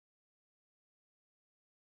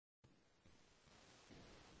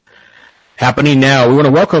Happening now. We want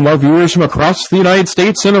to welcome our viewers from across the United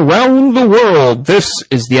States and around the world. This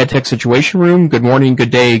is the EdTech Situation Room. Good morning, good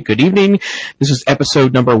day, good evening. This is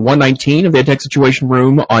episode number 119 of the EdTech Situation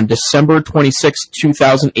Room on December 26,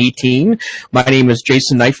 2018. My name is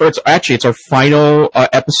Jason Neiffer. It's our final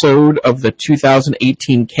episode of the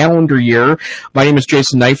 2018 calendar year. My name is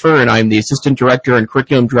Jason Neiffer, and I'm the Assistant Director and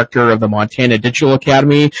Curriculum Director of the Montana Digital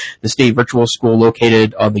Academy, the state virtual school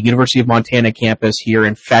located on the University of Montana campus here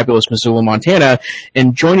in fabulous Missoula, Montana.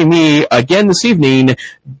 And joining me again this evening,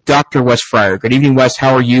 Dr. Wes Fryer. Good evening, Wes.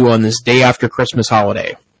 How are you on this day after Christmas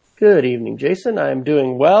holiday? Good evening, Jason. I'm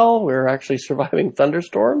doing well. We're actually surviving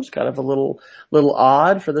thunderstorms, kind of a little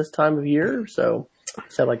odd for this time of year. So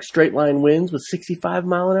it's had like straight line winds with 65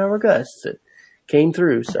 mile an hour gusts that came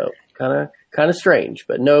through. So kind of strange,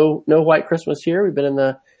 but no white Christmas here. We've been in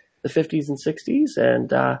the 50s and 60s,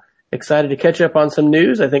 and excited to catch up on some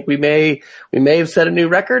news. I think we may have set a new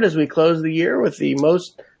record as we close the year with the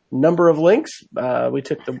most number of links. We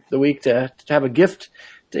took the week to have a gift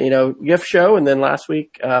show, and then last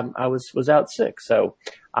week I was out sick, so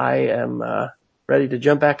I am ready to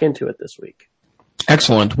jump back into it this week.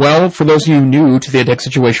 Excellent. Well, for those of you new to the EdTech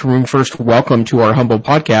Situation Room, first, welcome to our humble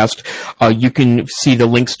podcast. You can see the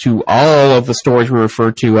links to all of the stories we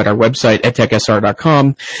refer to at our website,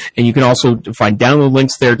 edtechsr.com, and you can also find download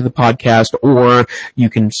links there to the podcast, or you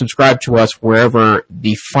can subscribe to us wherever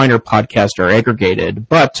the finer podcasts are aggregated.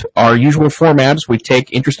 But our usual formats, we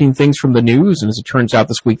take interesting things from the news, and as it turns out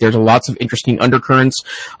this week, there's lots of interesting undercurrents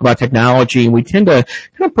about technology, and we tend to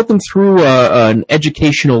kind of put them through an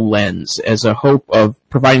educational lens as a hope of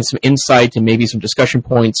providing some insight and maybe some discussion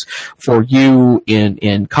points for you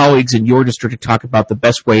and colleagues in your district to talk about the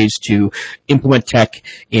best ways to implement tech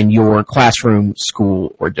in your classroom,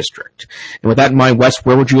 school, or district. And with that in mind, Wes,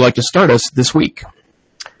 where would you like to start us this week?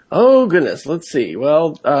 Oh, goodness. Let's see.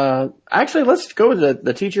 Well, actually, let's go with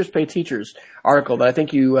the Teachers Pay Teachers article that I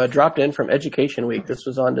think you dropped in from Education Week. This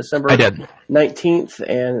was on December 19th,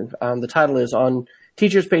 and the title is On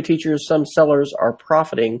Teachers Pay Teachers, Some Sellers Are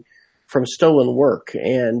Profiting from Stolen Work.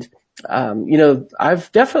 And, I've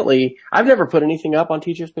never put anything up on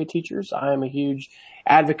Teachers Pay Teachers. I am a huge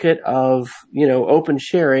advocate of, open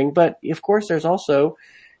sharing, but of course there's also,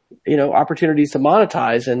 opportunities to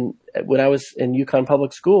monetize. And when I was in Yukon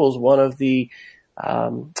Public Schools, one of the,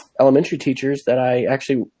 elementary teachers that I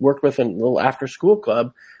actually worked with in a little after school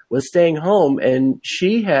club was staying home, and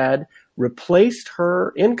she had replaced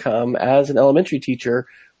her income as an elementary teacher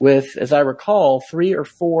with, as I recall, 3 or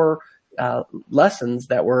 4 lessons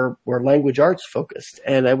that were language arts focused.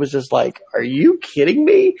 And I was just like, are you kidding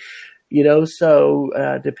me?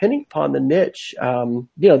 So depending upon the niche,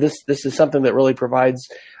 this is something that really provides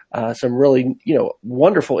some really,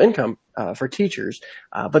 wonderful income for teachers.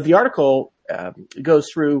 But the article goes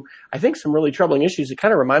through, I think, some really troubling issues that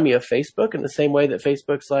kind of remind me of Facebook, in the same way that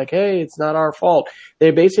Facebook's like, hey, it's not our fault.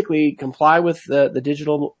 They basically comply with the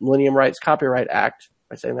Digital Millennium Rights Copyright Act.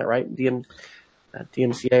 Am I saying that right?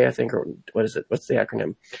 DMCA, I think, or what is it? What's the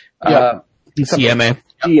acronym? DCMA.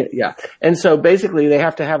 Yeah. And so basically they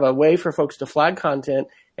have to have a way for folks to flag content,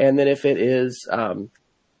 and then if it is,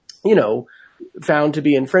 found to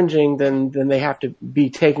be infringing, then they have to be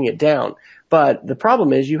taking it down. But the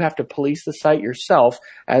problem is you have to police the site yourself,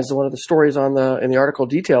 as one of the stories in the article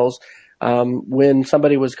details. When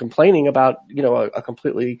somebody was complaining about, a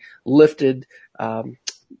completely lifted,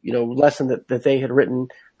 lesson that they had written.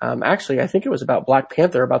 Actually, I think it was about Black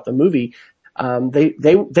Panther, about the movie.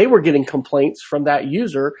 They were getting complaints from that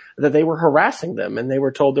user that they were harassing them, and they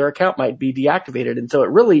were told their account might be deactivated. And so it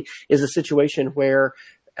really is a situation where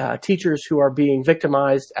teachers who are being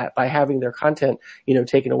victimized by having their content,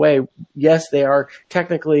 taken away, yes, they are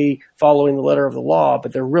technically following the letter of the law,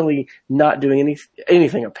 but they're really not doing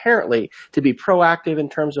anything apparently to be proactive in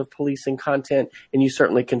terms of policing content. And you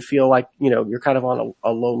certainly can feel like, you're kind of on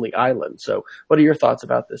a lonely island. So what are your thoughts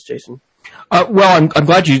about this, Jason? Well, I'm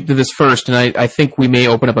glad you did this first, and I think we may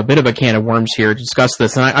open up a bit of a can of worms here to discuss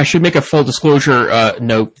this. And I should make a full disclosure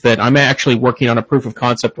note that I'm actually working on a proof of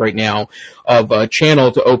concept right now of a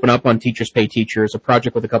channel to open up on Teachers Pay Teachers, a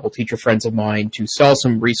project with a couple teacher friends of mine to sell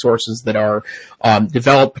some resources that are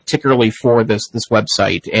developed particularly for this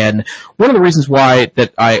website. And one of the reasons why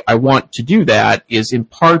that I want to do that is in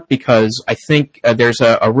part because I think there's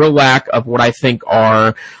a real lack of what I think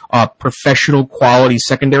are professional quality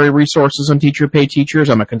secondary resources on Teacher Pay Teachers.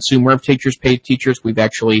 I'm a consumer of Teachers Pay Teachers. We've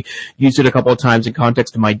actually used it a couple of times in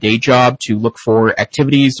context of my day job to look for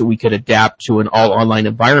activities that we could adapt to an all online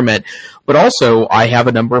environment. But also, I have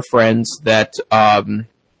a number of friends that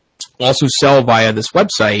also sell via this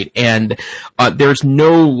website, and there's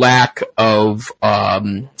no lack of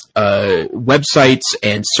websites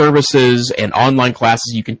and services and online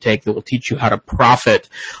classes you can take that will teach you how to profit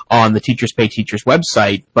on the Teachers Pay Teachers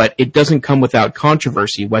website, but it doesn't come without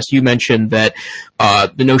controversy. Wes, you mentioned that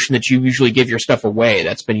the notion that you usually give your stuff away,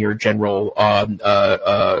 that's been your general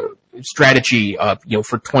strategy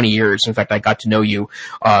for 20 years. In fact, I got to know you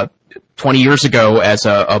 20 years ago as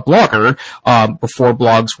a blogger, before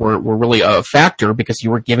blogs were really a factor, because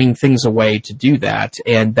you were giving things away to do that.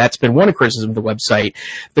 And that's been one criticism of the website.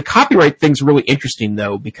 The copyright thing's really interesting,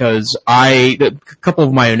 though, because a couple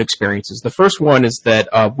of my own experiences. The first one is that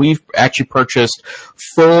we've actually purchased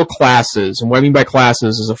full classes. And what I mean by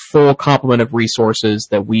classes is a full complement of resources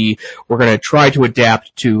that we're going to try to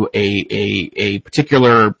adapt to a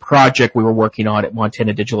particular project we were working on at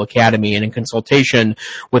Montana Digital Academy. And in consultation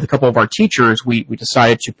with a couple of our teachers, we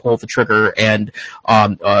decided to pull the trigger and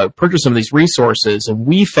purchase some of these resources. And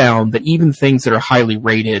we found that even things that are highly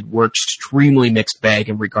rated were extremely mixed bag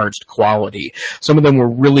in regards to quality. Some of them were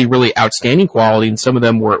really, really outstanding quality, and some of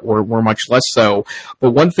them were much less so.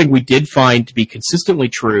 But one thing we did find to be consistently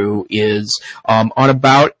true is on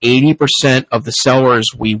about 80% of the sellers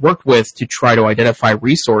we worked with to try to identify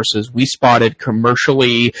resources, we spotted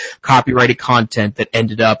commercially copyrighted content that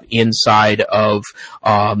ended up inside of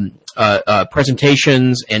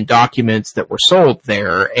presentations and documents that were sold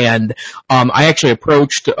there. And I actually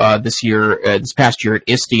approached this past year at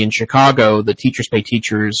ISTE in Chicago, the Teachers Pay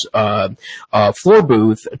Teachers floor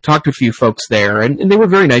booth, talked to a few folks there, and they were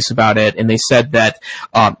very nice about it. And they said that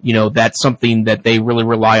that's something that they really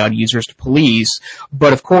rely on users to police.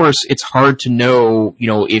 But of course, it's hard to know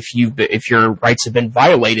if your rights have been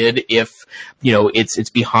violated, if it's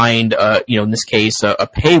behind in this case a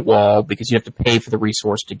paywall, because you have to pay for the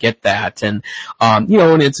resource to get that. And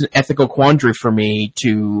and it's an ethical quandary for me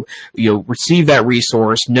to receive that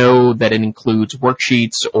resource, know that it includes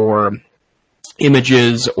worksheets or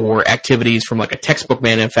images or activities from like a textbook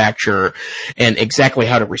manufacturer, and exactly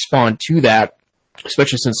how to respond to that,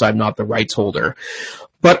 especially since I'm not the rights holder.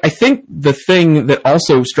 But I think the thing that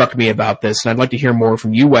also struck me about this, and I'd like to hear more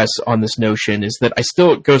from you, Wes, on this notion, is that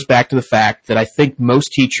it goes back to the fact that I think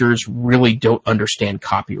most teachers really don't understand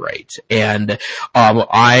copyright. And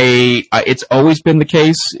it's always been the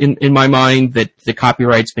case in my mind that the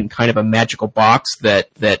copyright's been kind of a magical box that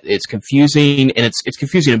it's confusing, and it's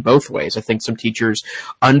confusing in both ways. I think some teachers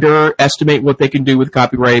underestimate what they can do with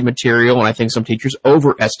copyrighted material, and I think some teachers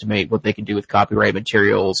overestimate what they can do with copyrighted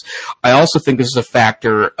materials. I also think this is a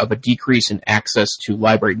factor of a decrease in access to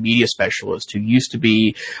library media specialists, who used to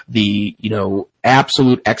be the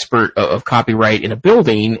absolute expert of copyright in a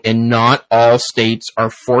building, and not all states are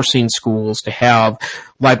forcing schools to have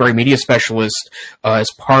library media specialists as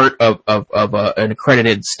part of an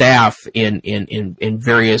accredited staff in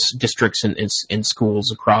various districts and in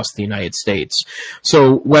schools across the United States.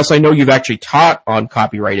 So, Wes, I know you've actually taught on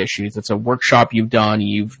copyright issues. It's a workshop you've done.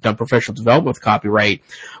 You've done professional development with copyright.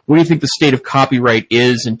 What do you think the state of copyright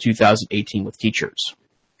is in 2018 with teachers?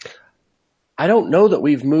 I don't know that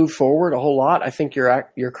we've moved forward a whole lot. I think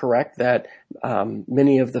you're correct that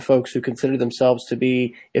many of the folks who consider themselves to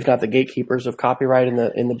be, if not the gatekeepers of copyright in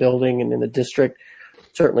the building and in the district,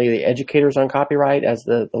 certainly the educators on copyright, as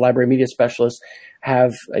the library media specialists,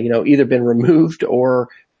 have either been removed or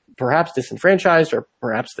perhaps disenfranchised, or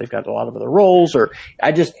perhaps they've got a lot of other roles. Or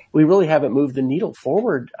we really haven't moved the needle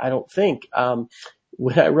forward, I don't think.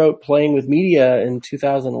 When I wrote Playing with Media in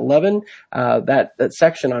 2011, that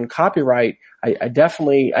section on copyright,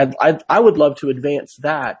 I would love to advance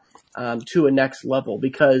that to a next level,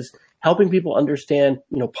 because helping people understand,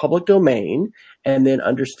 public domain, and then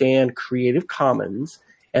understand Creative Commons,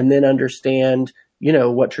 and then understand,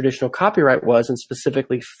 what traditional copyright was, and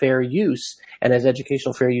specifically fair use, and as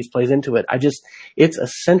educational fair use plays into it. It's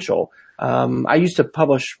essential. I used to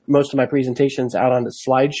publish most of my presentations out onto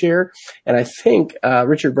SlideShare, and I think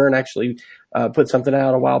Richard Byrne actually put something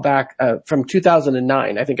out a while back from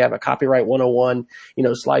 2009. I think I have a Copyright 101,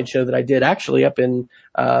 slideshow that I did actually up in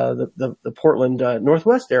the Portland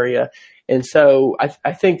Northwest area. And so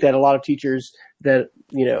I think that a lot of teachers that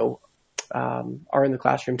are in the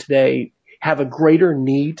classroom today have a greater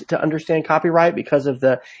need to understand copyright because of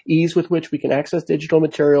the ease with which we can access digital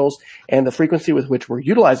materials and the frequency with which we're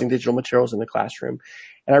utilizing digital materials in the classroom.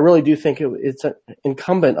 And I really do think it's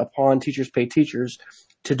incumbent upon Teachers Pay Teachers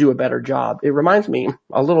to do a better job. It reminds me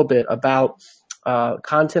a little bit about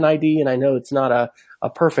Content ID, and I know it's not a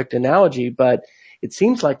perfect analogy, but it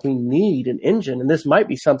seems like we need an engine, and this might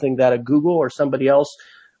be something that a Google or somebody else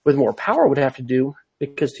with more power would have to do,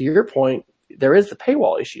 because to your point, there is the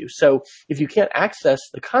paywall issue. So if you can't access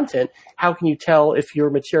the content, how can you tell if your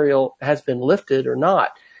material has been lifted or not?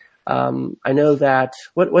 I know that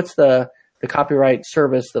what's the copyright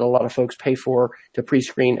service that a lot of folks pay for to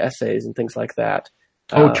pre-screen essays and things like that.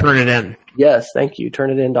 Turnitin. Yes, thank you.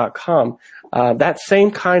 Turnitin.com. That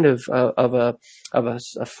same kind of a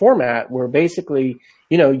format where basically,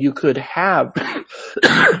 you could have,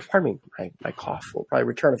 pardon me, my cough will probably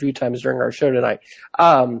return a few times during our show tonight,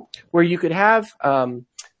 where you could have,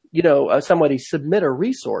 somebody submit a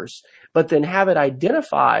resource, but then have it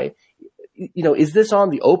identify, is this on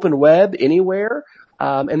the open web anywhere?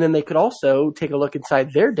 And then they could also take a look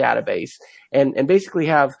inside their database and basically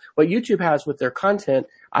have what YouTube has with their content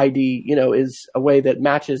ID, is a way that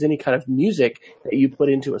matches any kind of music that you put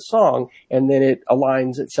into a song. And then it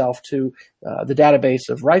aligns itself to the database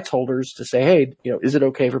of rights holders to say, hey, is it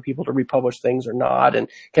okay for people to republish things or not? And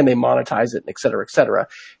can they monetize it, et cetera, et cetera.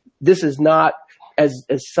 This is not as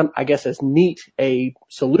neat a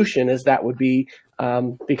solution as that would be,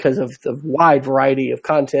 because of the wide variety of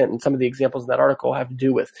content, and some of the examples in that article have to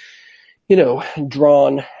do with,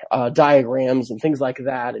 drawn diagrams and things like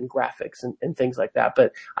that, and graphics and things like that.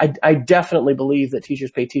 But I definitely believe that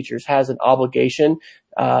Teachers Pay Teachers has an obligation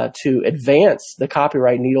to advance the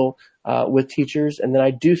copyright needle with teachers, and then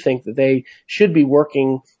I do think that they should be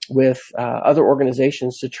working with other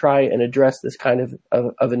organizations to try and address this kind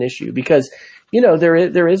of an issue, because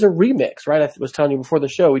there is a remix, right? I was telling you before the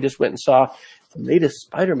show, we just went and saw the latest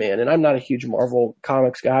Spider-Man, and I'm not a huge Marvel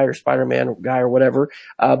Comics guy or Spider-Man guy or whatever,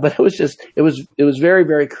 but it was very,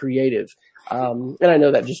 very creative. And I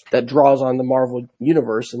know that draws on the Marvel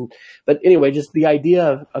universe, but anyway, just the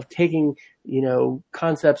idea of taking,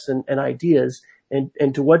 concepts and ideas,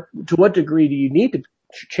 and to what degree do you need to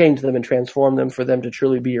change them and transform them for them to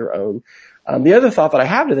truly be your own? The other thought that I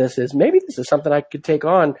have to this is maybe this is something I could take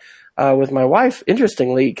on with my wife,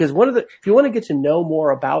 interestingly, because if you want to get to know more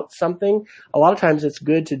about something, a lot of times it's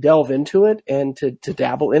good to delve into it and to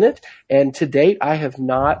dabble in it. And to date, I have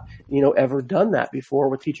not, ever done that before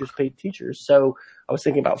with Teachers Pay Teachers. So I was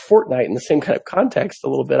thinking about Fortnite in the same kind of context a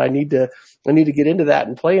little bit. I need to get into that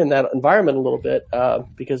and play in that environment a little bit,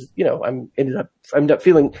 because, I'm ended up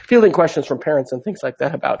fielding questions from parents and things like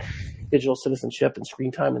that about digital citizenship and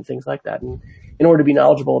screen time and things like that. And in order to be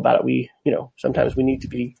knowledgeable about it, sometimes we need to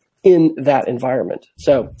be in that environment.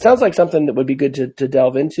 So it sounds like something that would be good to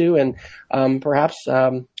delve into, and perhaps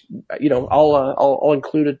I'll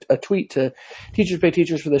include a tweet to Teachers Pay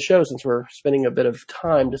Teachers for the show, since we're spending a bit of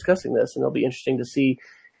time discussing this, and it'll be interesting to see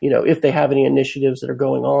if they have any initiatives that are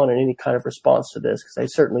going on and any kind of response to this, because I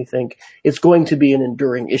certainly think it's going to be an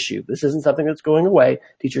enduring issue. This isn't something that's going away.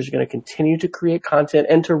 Teachers are going to continue to create content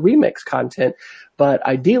and to remix content, but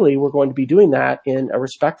ideally we're going to be doing that in a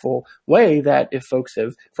respectful way, that if folks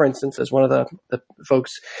have, for instance, as one of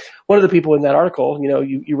the people in that article,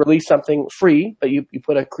 you release something free, but you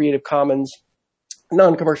put a Creative Commons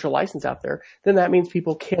non-commercial license out there, then that means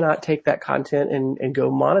people cannot take that content and go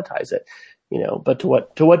monetize it. But to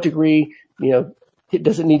what degree, it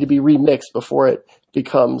doesn't need to be remixed before it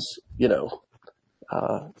becomes,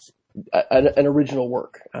 an original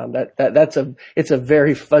work. It's a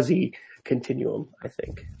very fuzzy continuum, I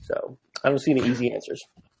think. So I don't see any easy answers.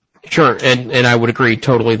 Sure, and I would agree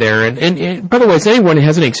totally there. And by the way, if anyone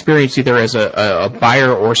has any experience either as a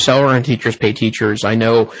buyer or seller on Teachers Pay Teachers, I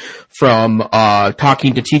know from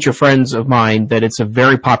talking to teacher friends of mine that it's a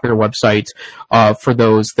very popular website for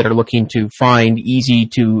those that are looking to find easy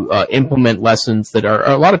to implement lessons that are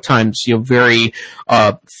a lot of times very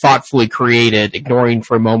thoughtfully created, ignoring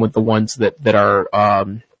for a moment the ones that are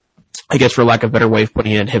I guess for lack of a better way of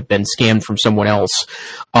putting it, have been scammed from someone else.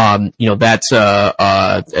 That's,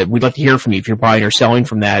 we'd like to hear from you. If you're buying or selling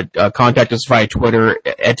from that, contact us via Twitter,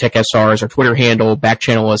 EdTechSR is our Twitter handle,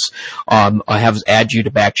 backchannel us, have us add you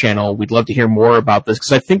to backchannel. We'd love to hear more about this,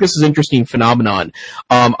 because I think this is an interesting phenomenon.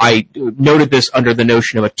 I noted this under the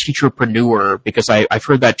notion of a teacherpreneur, because I've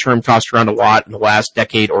heard that term tossed around a lot in the last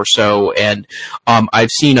decade or so, and,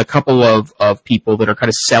 I've seen a couple of people that are kind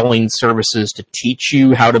of selling services to teach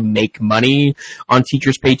you how to make money on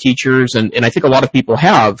Teachers Pay Teachers, and I think a lot of people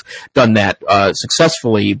have done that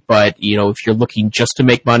successfully. But if you're looking just to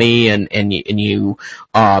make money and you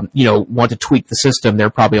want to tweak the system, there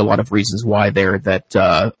are probably a lot of reasons why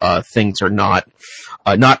things are not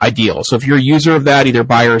ideal. So if you're a user of that, either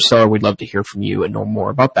buyer or seller, we'd love to hear from you and know more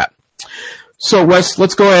about that. So, Wes,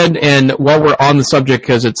 let's go ahead and while we're on the subject,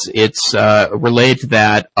 because it's related to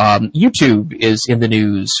that, YouTube is in the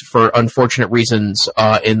news for unfortunate reasons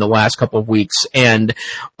in the last couple of weeks, and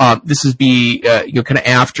this is kind of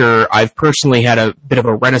after I've personally had a bit of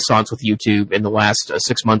a renaissance with YouTube in the last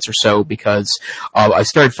 6 months or so, because I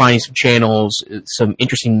started finding some channels, some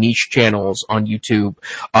interesting niche channels on YouTube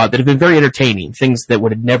that have been very entertaining, things that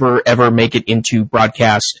would never ever make it into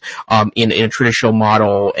broadcast in a traditional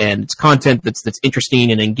model, and it's content that's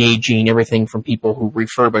interesting and engaging, everything from people who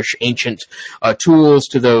refurbish ancient tools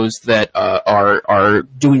to those that are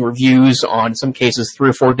doing reviews on, in some cases, 3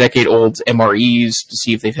 or 4 decade old MREs to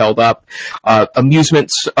see if they've held up.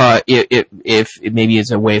 Amusements, if it maybe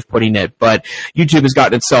is a way of putting it, but YouTube has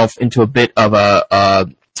gotten itself into a bit of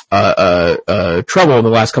trouble in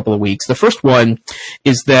the last couple of weeks. The first one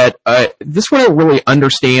is that this one I don't really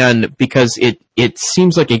understand, because it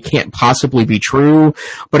seems like it can't possibly be true,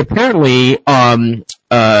 but apparently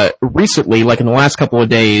recently, like in the last couple of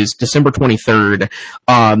days, December 23rd,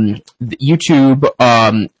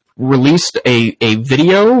 YouTube released a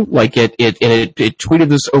video, like it tweeted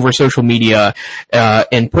this over social media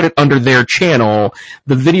and put it under their channel.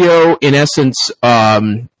 The video, in essence,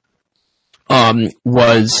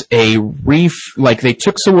 was like they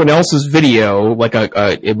took someone else's video, like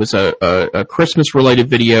it was a Christmas related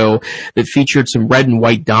video that featured some red and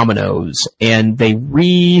white dominoes, and they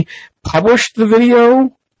republished the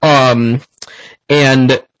video, and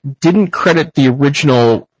didn't credit the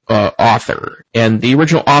original author, and the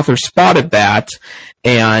original author spotted that,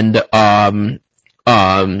 and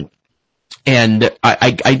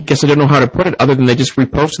I guess I don't know how to put it other than they just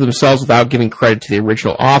reposted themselves without giving credit to the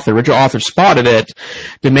original author. The original author spotted it,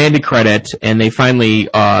 demanded credit, and they finally,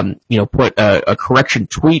 put a correction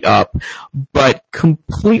tweet up. But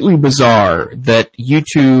completely bizarre that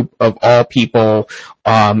YouTube, of all people,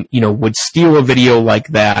 would steal a video like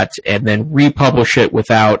that and then republish it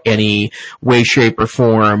without any way, shape, or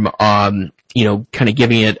form, kind of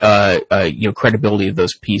giving it, credibility of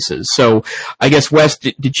those pieces. So I guess, Wes,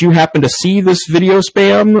 did you happen to see this video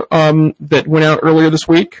spam, that went out earlier this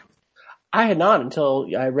week? I had not until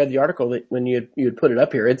I read the article that when you had put it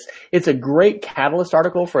up here. It's a great catalyst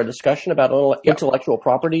article for a discussion about intellectual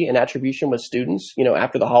property and attribution with students,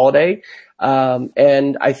 after the holiday.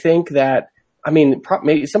 And I think that,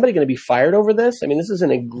 maybe is somebody going to be fired over this? This is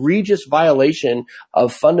an egregious violation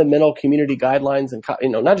of fundamental community guidelines and,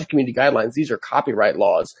 not just community guidelines. These are copyright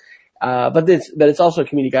laws. But it's also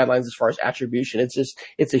community guidelines as far as attribution.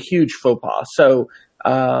 It's a huge faux pas. So,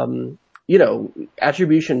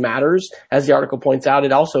 attribution matters. As the article points out,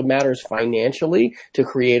 it also matters financially to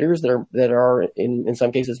creators that are in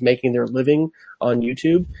some cases making their living on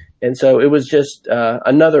YouTube. And so it was just,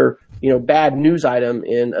 another, bad news item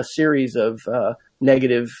in a series of,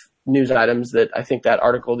 negative news items that I think that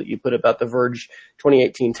article that you put about the Verge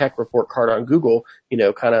 2018 tech report card on Google,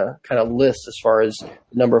 kind of lists as far as the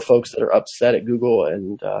number of folks that are upset at Google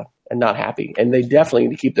and not happy. And they definitely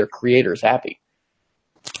need to keep their creators happy.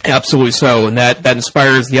 Absolutely so, and that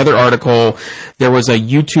inspires the other article. There was a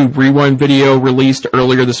YouTube Rewind video released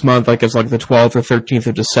earlier this month, like it's like the 12th or 13th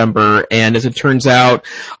of December, and as it turns out,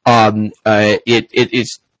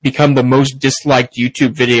 it's become the most disliked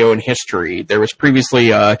YouTube video in history. There was previously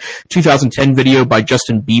a 2010 video by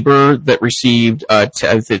Justin Bieber that received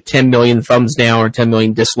 10 million thumbs down or 10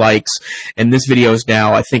 million dislikes, and this video is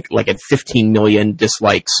now, I think, like at 15 million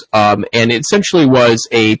dislikes. And it essentially was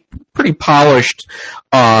a pretty polished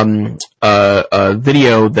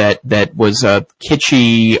video that was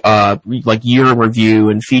kitschy, like year in review,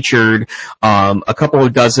 and featured a couple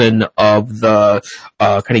of dozen of the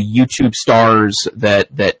kind of YouTube stars that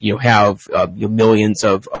have millions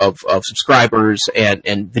of subscribers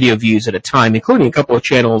and video views at a time, including a couple of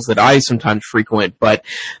channels that I sometimes frequent. But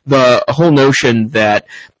the whole notion that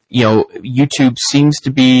YouTube seems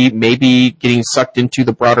to be maybe getting sucked into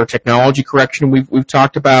the broader technology correction we've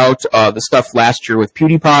talked about, the stuff last year with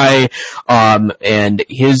PewDiePie, and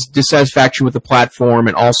his dissatisfaction with the platform,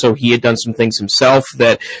 and also he had done some things himself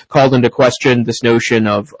that called into question this notion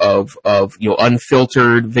of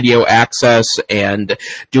unfiltered video access and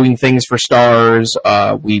doing things for stars.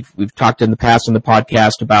 We've talked in the past on the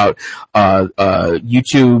podcast about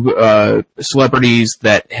YouTube celebrities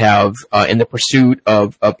that have in the pursuit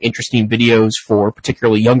of interesting videos for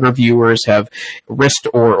particularly younger viewers have risked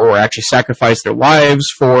or actually sacrificed their lives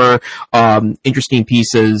for interesting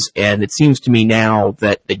pieces. And it seems to me now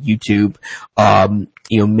that YouTube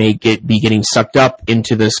may be getting sucked up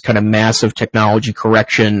into this kind of massive technology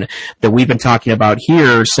correction that we've been talking about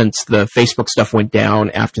here since the Facebook stuff went down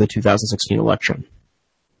after the 2016 election.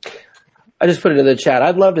 I just put it in the chat.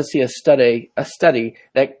 I'd love to see a study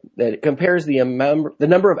that compares the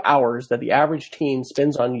number of hours that the average teen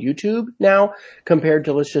spends on YouTube now compared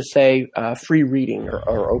to, let's just say, free reading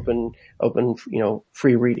or open,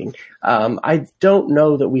 free reading. I don't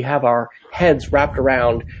know that we have our heads wrapped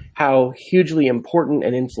around how hugely important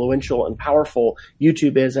and influential and powerful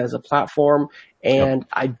YouTube is as a platform. And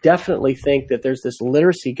I definitely think that there's this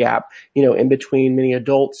literacy gap, in between many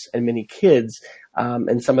adults and many kids.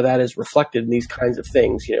 And some of that is reflected in these kinds of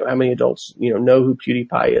things. How many adults, know who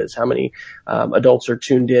PewDiePie is? How many adults are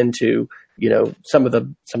tuned into, some of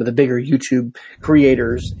the bigger YouTube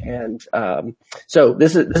creators? And so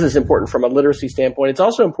this is important from a literacy standpoint. It's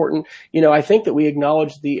also important, I think that we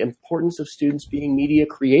acknowledge the importance of students being media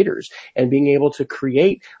creators and being able to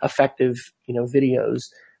create effective, videos.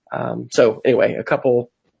 So anyway, a couple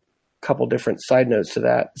different side notes to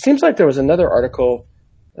that. It seems like there was another article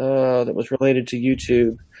that was related to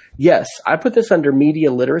YouTube. Yes, I put this under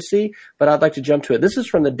media literacy, but I'd like to jump to it. This is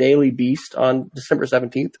from the Daily Beast on December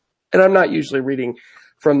 17th, and I'm not usually reading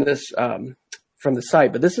from this from the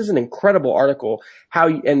site, but this is an incredible article.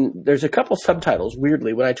 And there's a couple subtitles.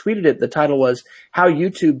 Weirdly, when I tweeted it, the title was "How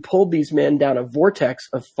YouTube Pulled These Men Down a Vortex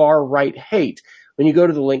of Far-Right Hate." When you go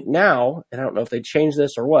to the link now, and I don't know if they changed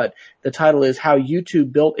this or what, the title is "How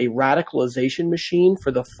YouTube Built a Radicalization Machine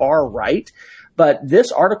for the Far Right." But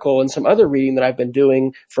this article and some other reading that I've been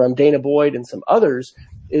doing from Dana Boyd and some others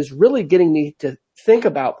is really getting me to think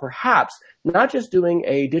about perhaps not just doing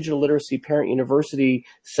a digital literacy parent university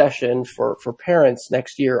session for parents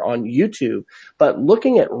next year on YouTube, but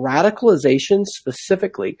looking at radicalization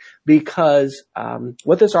specifically, because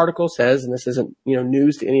what this article says, and this isn't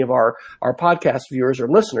news to any of our podcast viewers or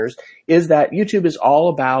listeners, is that YouTube is all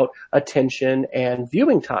about attention and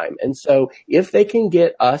viewing time. And so if they can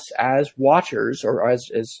get us as watchers or as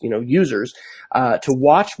users to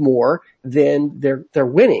watch more, then they're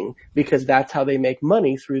winning, because that's how they make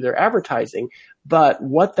money through their advertising. But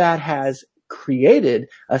what that has created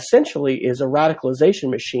essentially is a radicalization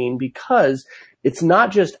machine, because it's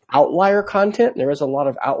not just outlier content. There is a lot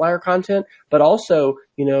of outlier content, but also,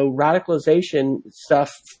 radicalization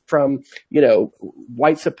stuff from,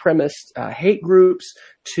 white supremacist hate groups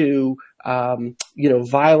to,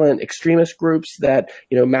 violent extremist groups that,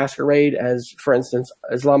 masquerade as, for instance,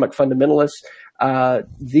 Islamic fundamentalists.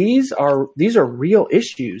 These are real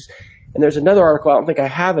issues. And there's another article, I don't think I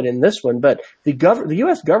have it in this one, but the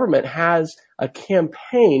U.S. government has a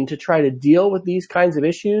campaign to try to deal with these kinds of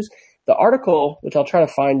issues. The article, which I'll try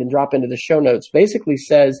to find and drop into the show notes, basically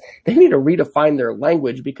says they need to redefine their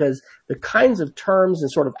language, because the kinds of terms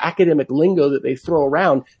and sort of academic lingo that they throw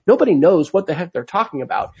around, nobody knows what the heck they're talking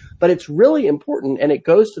about. But it's really important, and it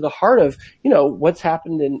goes to the heart of, what's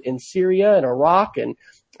happened in Syria and Iraq. And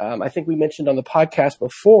I think we mentioned on the podcast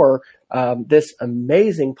before this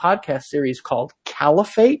amazing podcast series called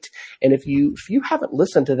Caliphate. And if you haven't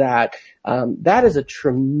listened to that, that is a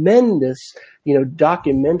tremendous,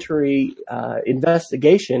 documentary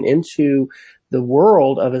investigation into the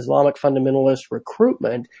world of Islamic fundamentalist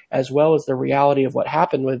recruitment, as well as the reality of what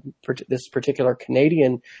happened with this particular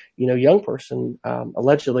Canadian, young person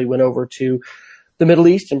allegedly went over to the Middle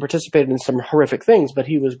East and participated in some horrific things, but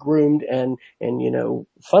he was groomed and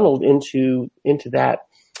funneled into that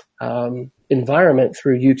environment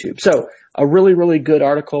through YouTube. So a really, really good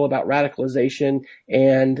article about radicalization.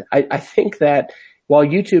 And I think that while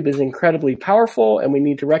YouTube is incredibly powerful and we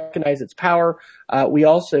need to recognize its power, we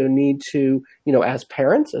also need to, as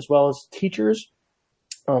parents as well as teachers,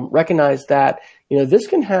 recognize that, this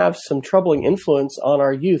can have some troubling influence on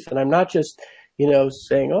our youth. And I'm not just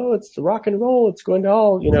saying, oh, it's the rock and roll, it's going to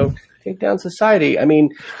all, take down society. I mean,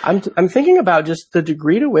 I'm thinking about just the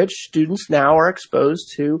degree to which students now are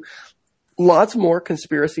exposed to lots more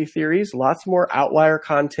conspiracy theories, lots more outlier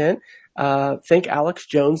content. Think Alex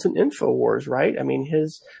Jones and InfoWars, right? I mean,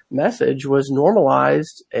 his message was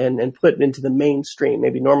normalized and put into the mainstream.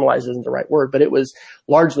 Maybe normalized isn't the right word, but it was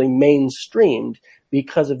largely mainstreamed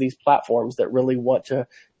because of these platforms that really want to,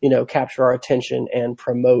 capture our attention and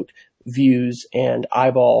promote views and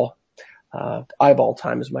eyeball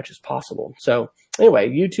time as much as possible. So anyway,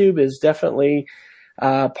 YouTube is definitely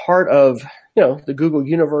part of the Google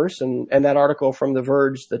universe, and that article from The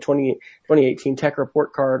Verge, the 2018 Tech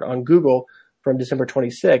Report Card on Google from December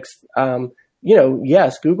 26th.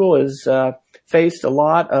 Yes, Google has faced a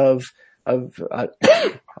lot of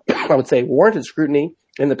I would say warranted scrutiny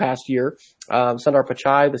in the past year. Sundar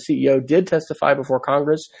Pichai, the CEO, did testify before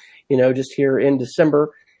Congress, just here in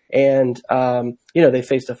December. And, they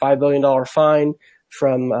faced a $5 billion fine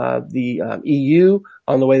from the EU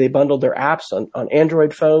on the way they bundled their apps on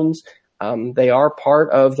Android phones. They are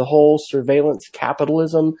part of the whole surveillance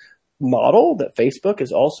capitalism model that Facebook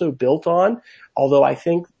is also built on, although I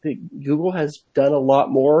think that Google has done a lot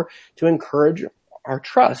more to encourage our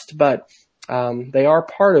trust. But they are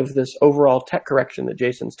part of this overall tech correction that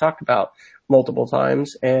Jason's talked about multiple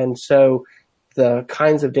times. And so the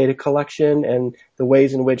kinds of data collection and the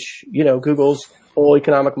ways in which, Google's whole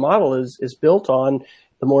economic model is built on,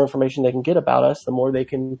 the more information they can get about us, the more they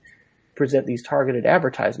can present these targeted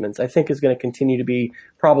advertisements, I think is going to continue to be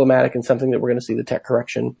problematic and something that we're going to see the tech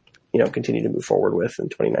correction, continue to move forward with in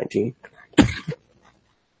 2019.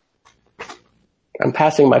 I'm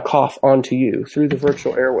passing my cough on to you through the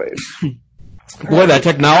virtual airwaves. Boy, that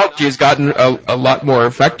technology has gotten a lot more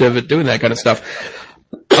effective at doing that kind of stuff.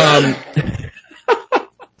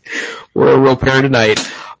 We're a real pair tonight.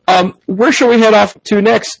 Where shall we head off to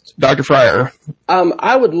next, Dr. Fryer?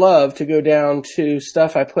 I would love to go down to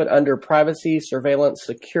stuff I put under privacy, surveillance,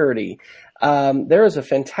 security. There is a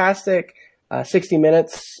fantastic 60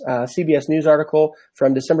 Minutes CBS News article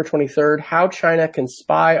from December 23rd, How China Can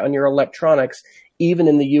Spy on Your Electronics Even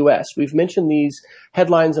in the U.S. We've mentioned these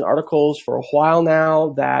headlines and articles for a while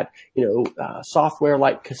now that, software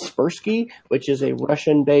like Kaspersky, which is a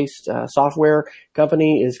Russian-based software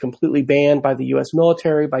company, is completely banned by the U.S.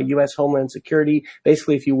 military, by U.S. Homeland Security.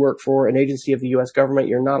 Basically, if you work for an agency of the U.S. government,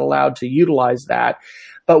 you're not allowed to utilize that.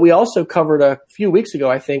 But we also covered a few weeks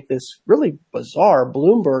ago, I think, this really bizarre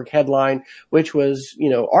Bloomberg headline, which was,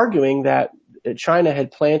 arguing that China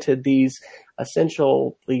had planted these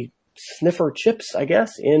essentially sniffer chips, I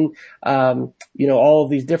guess, in, all of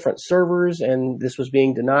these different servers, and this was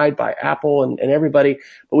being denied by Apple and everybody.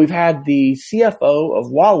 But we've had the CFO of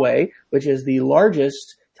Huawei, which is the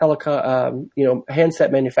largest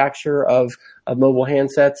handset manufacturer of mobile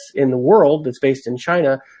handsets in the world that's based in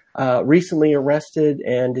China, recently arrested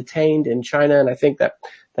and detained in China. And I think that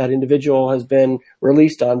individual has been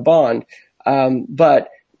released on bond. But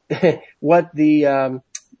what the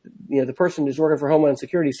person who's working for Homeland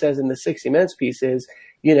Security says in the 60 Minutes piece is,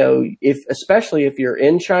 especially if you're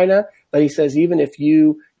in China, but he says even if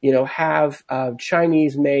you, have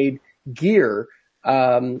Chinese made gear,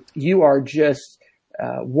 you are just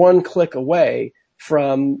one click away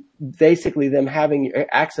from basically them having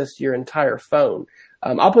access to your entire phone.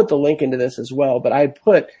 I'll put the link into this as well, but I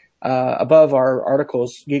put above our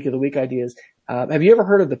articles, Geek of the Week ideas. Have you ever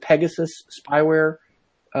heard of the Pegasus spyware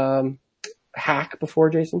hack before,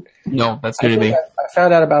 Jason? No, that's new to me. I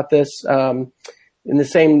found out about this in the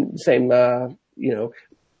same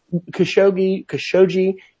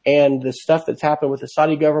Khashoggi and the stuff that's happened with the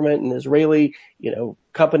Saudi government and Israeli,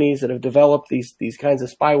 companies that have developed these kinds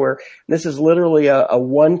of spyware. And this is literally a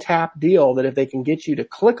one-tap deal that if they can get you to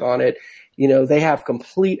click on it, they have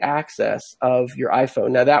complete access of your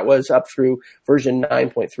iPhone. Now that was up through version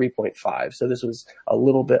 9.3.5. So this was a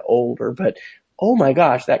little bit older, but oh my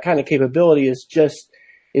gosh, that kind of capability is just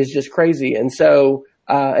crazy. And so,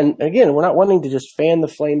 and again, we're not wanting to just fan the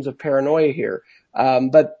flames of paranoia here.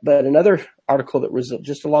 But another article that was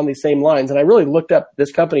just along these same lines, and I really looked up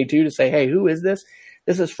this company too to say, hey, who is this?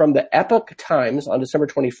 This is from the Epoch Times on December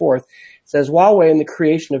 24th. It says Huawei and the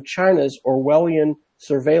creation of China's Orwellian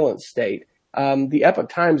surveillance state. The Epoch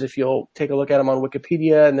Times, if you'll take a look at them on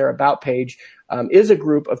Wikipedia and their about page, is a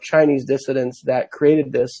group of Chinese dissidents that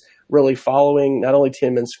created this, really following not only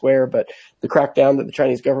Tiananmen Square, but the crackdown that the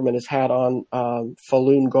Chinese government has had on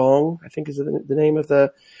Falun Gong, I think is the name of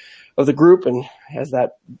the group, and as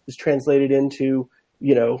that is translated into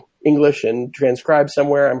English and transcribed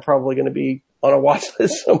somewhere, I'm probably going to be on a watch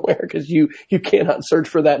list somewhere because you cannot search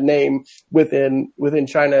for that name within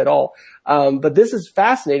China at all. But this is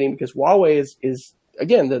fascinating because Huawei is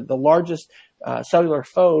again the largest cellular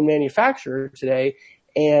phone manufacturer today,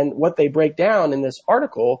 and what they break down in this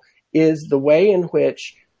article is the way in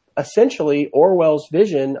which essentially Orwell's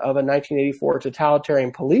vision of a 1984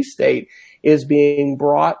 totalitarian police state is being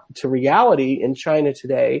brought to reality in China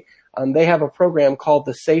today. They have a program called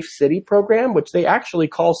the Safe City program, which they actually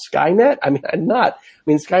call Skynet.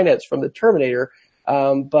 Skynet's from the Terminator,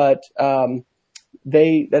 but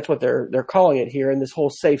that's what they're calling it here in this whole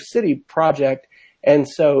Safe City project. And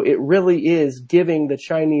so it really is giving the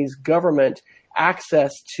Chinese government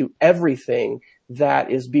access to everything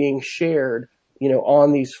that is being shared,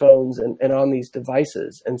 on these phones and on these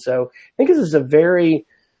devices. And so I think this is a very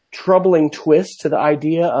troubling twist to the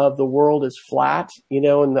idea of the world is flat,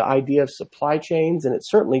 and the idea of supply chains. And it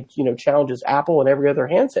certainly, challenges Apple and every other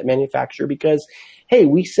handset manufacturer because, hey,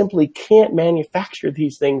 we simply can't manufacture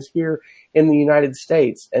these things here in the United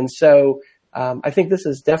States. And so I think this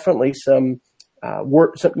is definitely some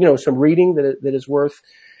reading that is worth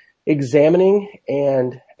examining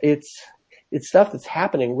and it's stuff that's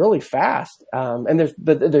happening really fast. And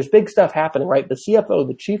there's big stuff happening, right? The CFO,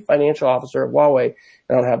 the chief financial officer of Huawei,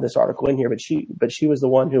 I don't have this article in here, but she was the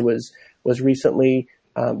one who was recently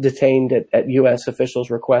detained at U.S. officials'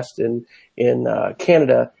 request in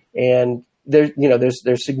Canada. And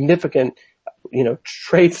there's significant,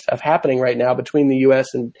 trade stuff happening right now between the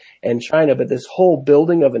U.S. and China. But this whole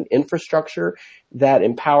building of an infrastructure that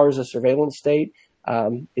empowers a surveillance state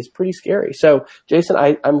is pretty scary. So, Jason,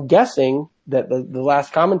 I'm guessing that the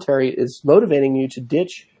last commentary is motivating you to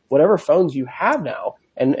ditch whatever phones you have now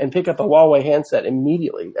and pick up a Huawei handset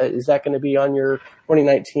immediately. Is that going to be on your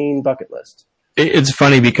 2019 bucket list? It's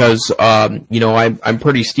funny because, I'm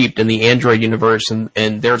pretty steeped in the Android universe,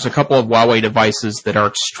 and there's a couple of Huawei devices that are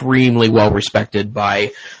extremely well respected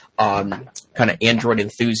by kind of Android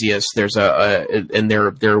enthusiasts. There's and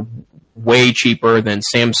they're way cheaper than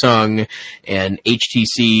Samsung and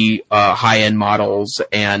HTC high-end models,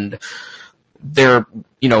 and they're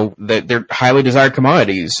highly desired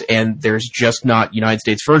commodities, and there's just not United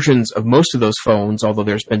States versions of most of those phones, although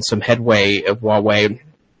there's been some headway of Huawei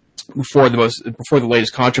before the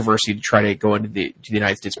latest controversy to try to go into the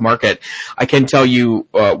United States market. I can tell you,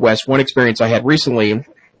 Wes, one experience I had recently.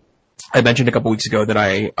 I mentioned a couple weeks ago that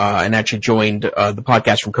I actually joined the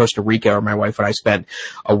podcast from Costa Rica, or my wife and I spent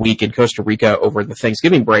a week in Costa Rica over the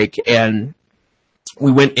Thanksgiving break, and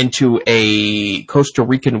we went into a Costa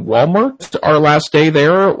Rican Walmart our last day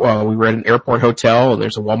there. We were at an airport hotel, and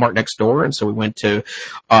there's a Walmart next door, and so we went to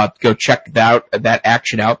go check that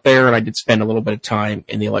action out there. And I did spend a little bit of time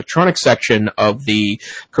in the electronics section of the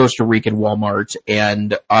Costa Rican Walmart,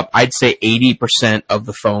 and I'd say 80% of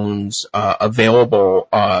the phones available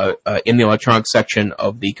in the electronics section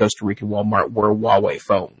of the Costa Rican Walmart were Huawei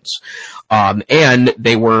phones, and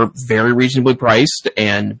they were very reasonably priced.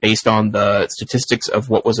 And based on the statistics of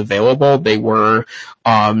what was available, they were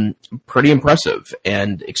pretty impressive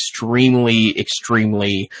and extremely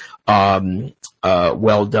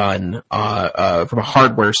well done from a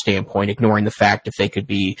hardware standpoint, ignoring the fact if they could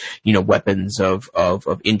be weapons of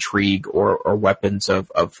intrigue or weapons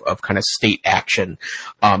of kind of state action.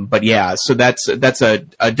 But yeah, so that's a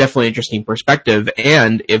definitely interesting perspective.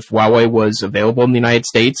 And if Huawei was available in the United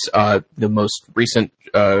States, the most recent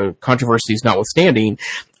controversies notwithstanding,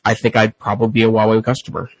 I think I'd probably be a Huawei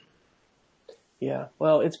customer. Yeah,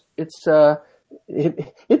 well, it's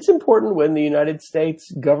important when the United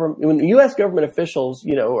States government, when the U.S. government officials,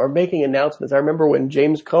 are making announcements. I remember when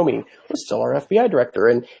James Comey was still our FBI director,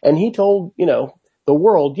 and he told the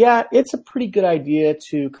world, yeah, it's a pretty good idea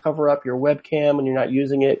to cover up your webcam when you're not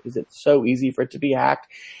using it because it's so easy for it to be hacked.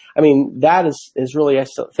 I mean, that is really, I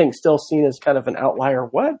think, still seen as kind of an outlier.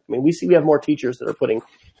 What? I mean, we have more teachers that are putting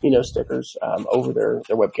stickers over their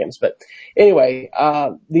webcams. But anyway,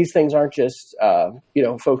 these things aren't just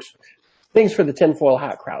folks, things for the tinfoil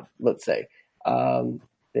hat crowd, let's say.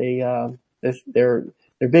 They're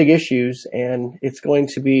big issues, and it's going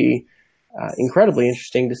to be incredibly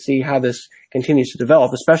interesting to see how this continues to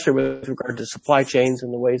develop, especially with regard to supply chains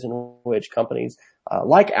and the ways in which companies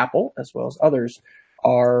like Apple, as well as others,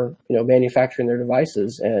 are manufacturing their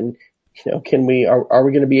devices. And are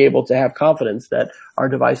we going to be able to have confidence that our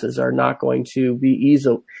devices are not going to be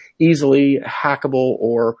easily hackable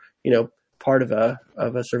or part of a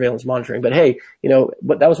surveillance monitoring? But hey,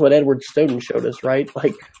 but that was what Edward Snowden showed us, right?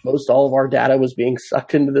 Like most all of our data was being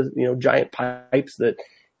sucked into the giant pipes that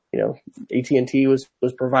AT&T was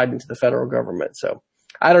providing to the federal government. So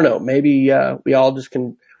I don't know. Maybe we all just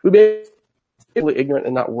can be ignorant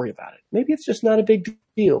and not worry about it. Maybe it's just not a big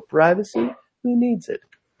deal. Privacy, who needs it?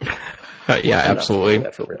 Yeah, absolutely.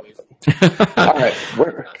 For real. All right.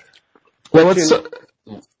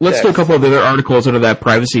 Let's do a couple of other articles under that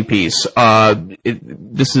privacy piece.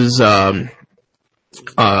 This is the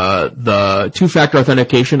two-factor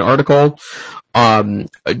authentication article.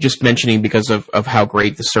 Just mentioning because of how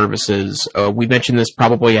great the service is. We mentioned this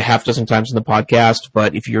probably a half dozen times in the podcast,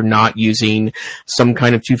 but if you're not using some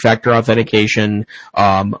kind of two-factor authentication,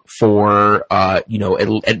 for, at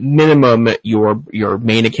minimum your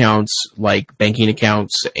main accounts like banking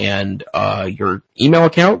accounts and, your email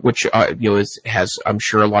account, which, has, I'm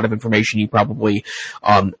sure, a lot of information you probably,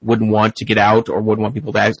 wouldn't want to get out or wouldn't want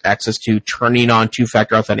people to have access to. Turning on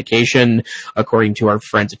two-factor authentication, according to our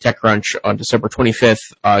friends at TechCrunch on December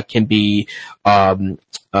 25th, can be an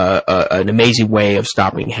amazing way of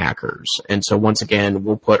stopping hackers. And so once again,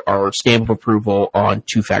 we'll put our stamp of approval on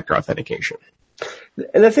two-factor authentication.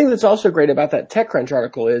 And the thing that's also great about that TechCrunch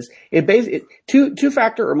article is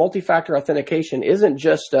two-factor or multi-factor authentication isn't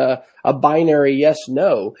just a binary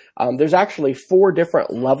yes/no. There's actually 4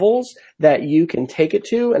 different levels that you can take it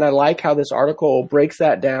to, and I like how this article breaks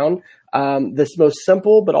that down. This most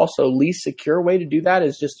simple but also least secure way to do that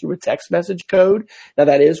is just through a text message code. Now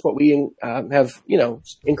that is what we have,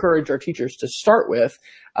 encouraged our teachers to start with.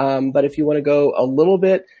 But if you want to go a little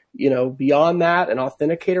bit, beyond that, an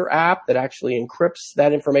authenticator app that actually encrypts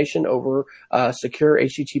that information over a secure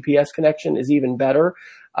HTTPS connection is even better.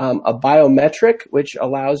 A biometric, which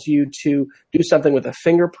allows you to do something with a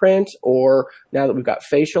fingerprint, or now that we've got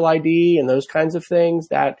facial ID and those kinds of things,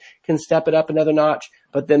 that can step it up another notch.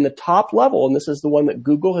 But then the top level, and this is the one that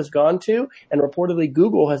Google has gone to, and reportedly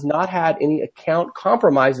Google has not had any account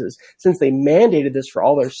compromises since they mandated this for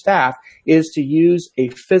all their staff, is to use a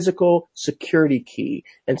physical security key.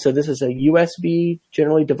 And so this is a USB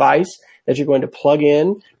generally device that you're going to plug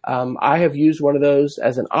in. I have used one of those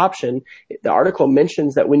as an option. The article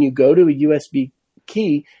mentions that when you go to a USB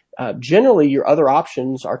key, generally your other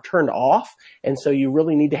options are turned off. And so you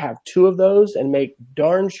really need to have 2 of those and make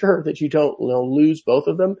darn sure that you don't lose both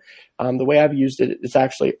of them. The way I've used it, it's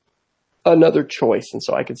actually another choice. And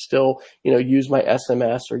so I could still, use my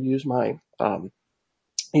SMS or use my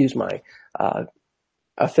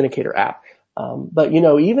authenticator app. But,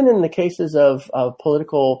 even in the cases of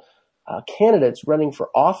political candidates running for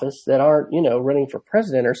office that aren't, running for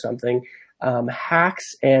president or something,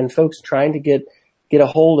 hacks and folks trying to get a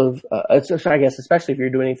hold of, I guess, especially if you're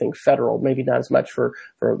doing anything federal, maybe not as much for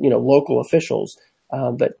local officials.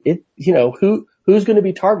 But who's going to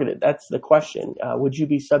be targeted? That's the question. Would you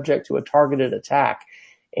be subject to a targeted attack?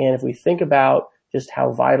 And if we think about just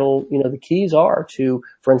how vital, the keys are to,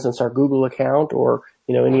 for instance, our Google account or,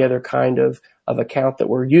 any other kind of account that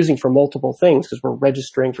we're using for multiple things because we're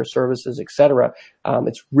registering for services, et cetera.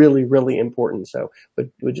 It's really, really important. So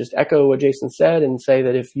would just echo what Jason said and say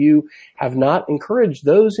that if you have not encouraged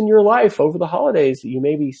those in your life over the holidays that you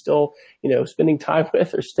may be still, spending time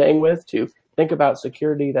with or staying with to think about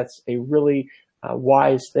security, that's a really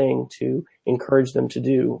wise thing to encourage them to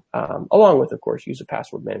do, along with, of course, use a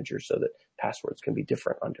password manager so that passwords can be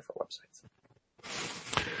different on different websites.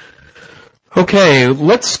 Okay,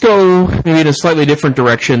 let's go maybe in a slightly different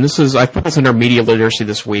direction. I put this under media literacy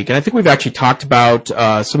this week, and I think we've actually talked about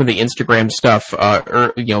some of the Instagram stuff,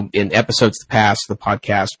 in episodes past the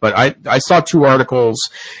podcast. But I saw 2 articles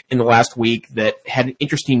in the last week that had an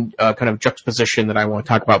interesting kind of juxtaposition that I want to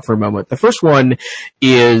talk about for a moment. The first one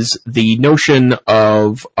is the notion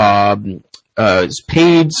of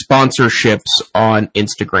paid sponsorships on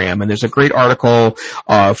Instagram. And there's a great article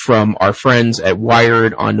from our friends at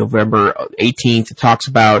Wired on November 18th. It talks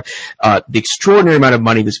about the extraordinary amount of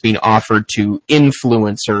money that's being offered to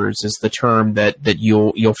influencers is the term that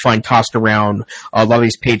you'll find tossed around a lot of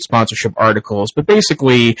these paid sponsorship articles. But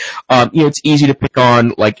basically, it's easy to pick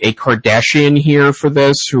on like a Kardashian here for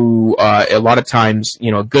this, who a lot of times,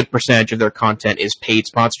 a good percentage of their content is paid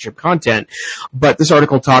sponsorship content. But this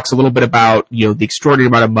article talks a little bit about the extraordinary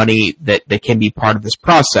amount of money that can be part of this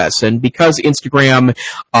process. And because Instagram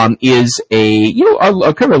is a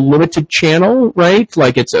kind of a limited channel, right?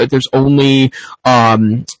 Like there's only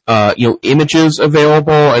images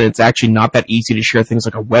available, and it's actually not that easy to share things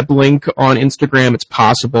like a web link on Instagram. It's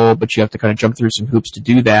possible, but you have to kind of jump through some hoops to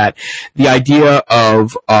do that. The idea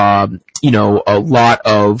of a lot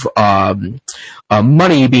of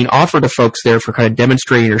money being offered to folks there for kind of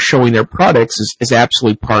demonstrating or showing their products is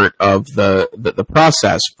absolutely part of the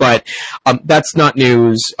process. But that's not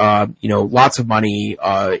news. Lots of money,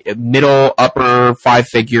 middle, upper 5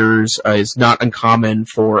 figures is not uncommon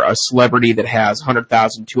for a celebrity that has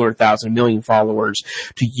 100,000, 200,000, 1 million followers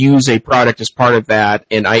to use a product as part of that.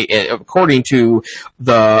 And according to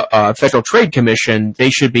the Federal Trade Commission, they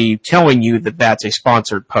should be telling you that that's a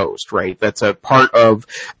sponsored post, right? That's a part of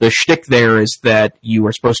the shtick there, is that you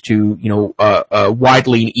are supposed to,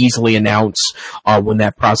 widely and easily announce when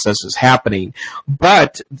that process is happening.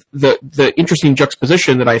 But the interesting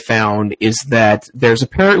juxtaposition that I found is that there's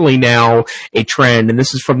apparently now a trend, and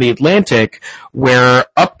this is from The Atlantic, where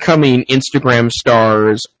upcoming Instagram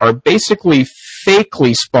stars are basically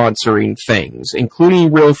fakely sponsoring things,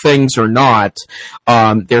 including real things or not.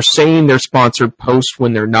 They're saying they're sponsored posts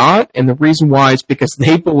when they're not, and the reason why is because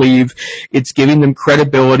they believe it's giving them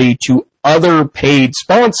credibility to other paid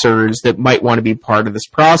sponsors that might want to be part of this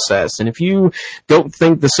process. And if you don't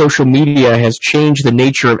think the social media has changed the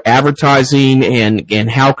nature of advertising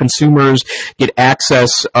and how consumers get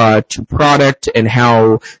access to product and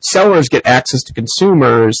how sellers get access to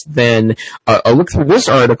consumers, then look through this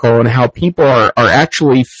article and how people are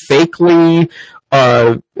actually fakely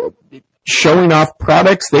showing off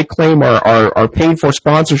products they claim are paying for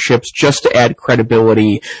sponsorships just to add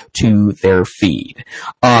credibility to their feed.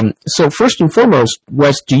 So first and foremost,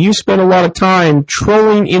 Wes, do you spend a lot of time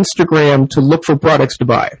trolling Instagram to look for products to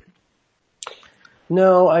buy?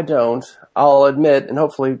 No, I don't. I'll admit, and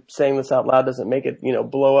hopefully saying this out loud doesn't make it,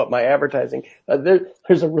 blow up my advertising.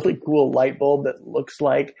 There's a really cool light bulb that looks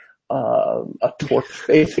like a torch,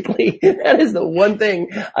 basically. That is the one thing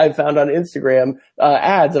I found on Instagram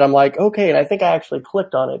ads, and I'm like, okay, and I think I actually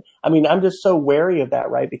clicked on it. I mean, I'm just so wary of that,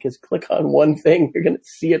 right? Because click on one thing, you're going to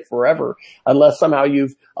see it forever, unless somehow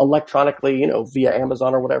you've electronically, via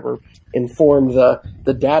Amazon or whatever, informed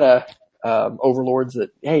the data overlords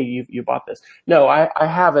that, hey, you bought this. No, I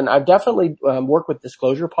haven't. I've definitely worked with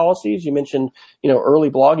disclosure policies. You mentioned, early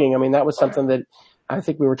blogging. I mean, that was something that I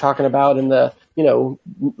think we were talking about in the,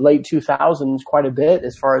 late 2000s quite a bit,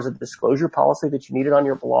 as far as a disclosure policy that you needed on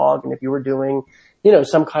your blog. And if you were doing,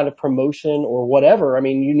 some kind of promotion or whatever, I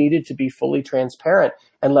mean, you needed to be fully transparent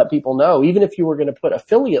and let people know, even if you were going to put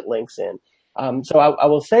affiliate links in. So I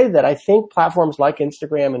will say that I think platforms like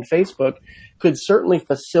Instagram and Facebook could certainly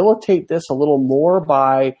facilitate this a little more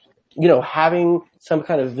by, having some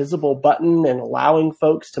kind of visible button and allowing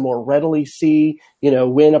folks to more readily see,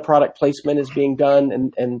 when a product placement is being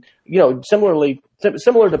done. And similar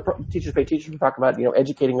to Teachers Pay Teachers, we talk about,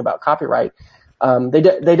 educating about copyright. They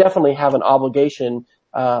definitely have an obligation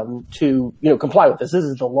to, comply with this. This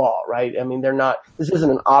is the law, right? I mean, this isn't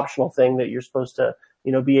an optional thing that you're supposed to,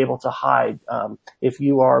 be able to hide. If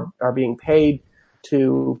you are being paid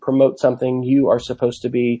to promote something, you are supposed to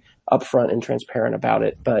be upfront and transparent about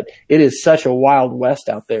it. But it is such a wild west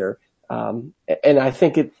out there. And I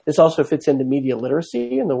think this also fits into media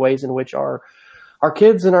literacy and the ways in which our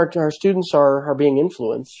kids and our students are being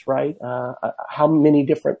influenced, right? How many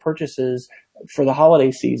different purchases for the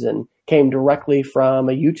holiday season came directly from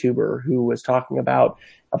a YouTuber who was talking about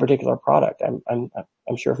a particular product.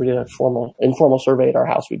 I'm sure if we did a informal survey at our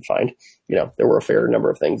house, we'd find, there were a fair number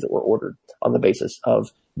of things that were ordered on the basis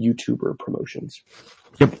of YouTuber promotions.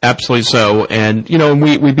 Yep, absolutely so. And,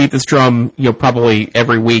 we beat this drum, probably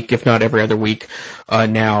every week, if not every other week,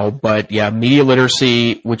 now. But yeah, media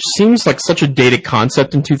literacy, which seems like such a dated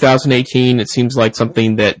concept in 2018. It seems like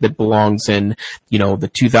something that belongs in,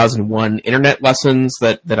 the 2001 internet lessons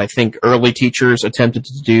that I think early teachers attempted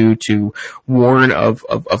to do to warn of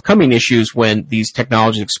coming issues when these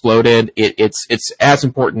technologies exploded. It's as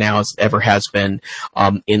important now as it ever has been,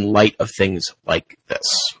 in light of things like this.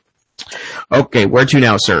 Okay, where to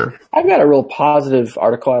now, sir? I've got a real positive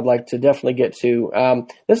article I'd like to definitely get to.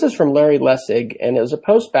 This is from Larry Lessig, and it was a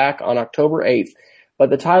post back on October 8th. But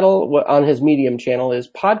the title on his Medium channel is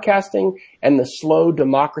Podcasting and the Slow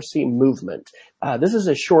Democracy Movement. This is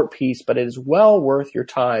a short piece, but it is well worth your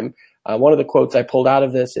time. One of the quotes I pulled out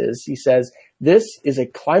of this is, he says, "This is a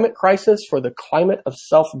climate crisis for the climate of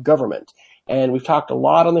self-government." And we've talked a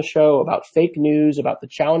lot on the show about fake news, about the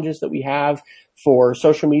challenges that we have for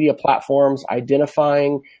social media platforms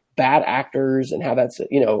identifying bad actors and how that's,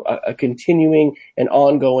 a continuing and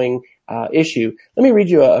ongoing issue. Let me read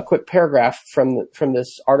you a quick paragraph from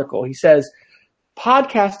this article. He says,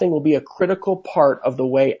 "Podcasting will be a critical part of the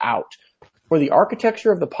way out. For the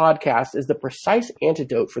architecture of the podcast is the precise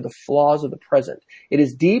antidote for the flaws of the present. It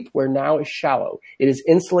is deep where now is shallow. It is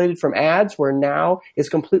insulated from ads where now is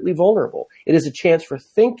completely vulnerable. It is a chance for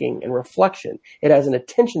thinking and reflection. It has an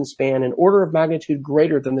attention span an order of magnitude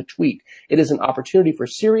greater than the tweet. It is an opportunity for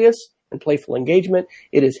serious and playful engagement.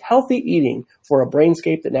 It is healthy eating for a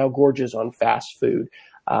brainscape that now gorges on fast food."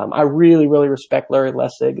 I really, really respect Larry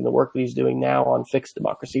Lessig and the work that he's doing now on Fix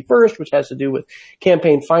Democracy First, which has to do with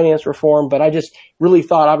campaign finance reform. But I just really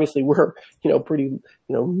thought, obviously, we're, pretty,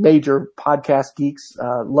 major podcast geeks,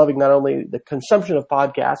 loving not only the consumption of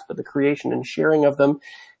podcasts, but the creation and sharing of them.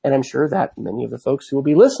 And I'm sure that many of the folks who will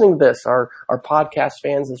be listening to this are podcast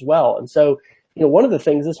fans as well. And so, one of the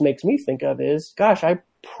things this makes me think of is, gosh, I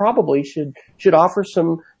probably should offer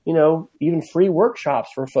some, even free workshops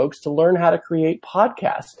for folks to learn how to create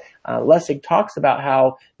podcasts. Lessig talks about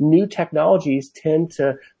how new technologies tend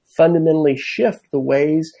to fundamentally shift the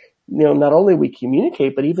ways, not only we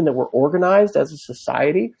communicate, but even that we're organized as a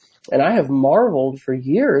society. And I have marveled for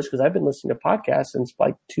years, because I've been listening to podcasts since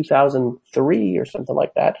like 2003 or something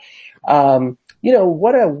like that.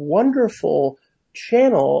 What a wonderful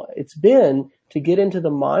channel it's been to get into the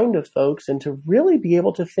mind of folks and to really be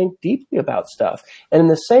able to think deeply about stuff. And in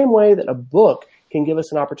the same way that a book can give us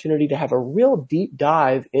an opportunity to have a real deep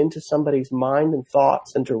dive into somebody's mind and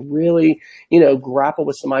thoughts and to really, grapple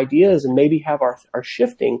with some ideas and maybe have our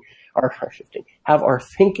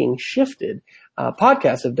thinking shifted.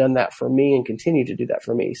 podcasts have done that for me and continue to do that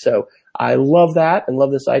for me. So I love that and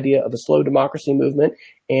love this idea of a slow democracy movement.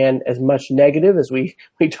 And as much negative as we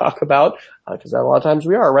talk about, because a lot of times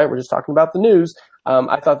we are, right? We're just talking about the news.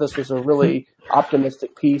 I thought this was a really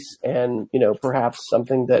optimistic piece and, perhaps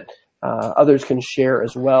something that others can share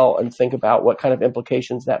as well and think about what kind of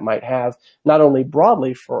implications that might have, not only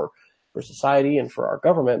broadly for society and for our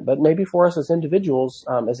government, but maybe for us as individuals,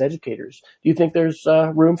 as educators. Do you think there's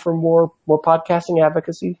room for more podcasting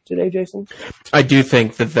advocacy today, Jason? I do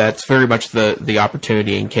think that that's very much the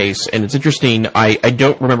opportunity in case. And it's interesting. I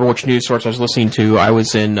don't remember which news source I was listening to. I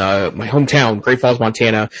was in my hometown, Great Falls,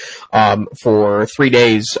 Montana, for 3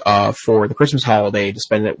 days for the Christmas holiday to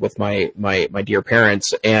spend it with my dear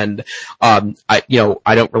parents. And I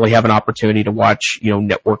don't really have an opportunity to watch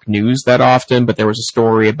network news that often, but there was a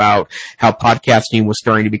story about how podcasting was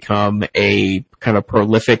starting to become a kind of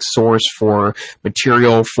prolific source for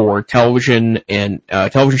material for television and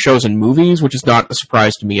television shows and movies, which is not a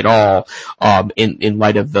surprise to me at all, in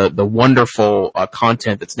light of the wonderful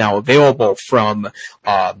content that's now available from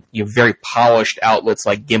very polished outlets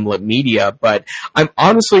like Gimlet Media. But I'm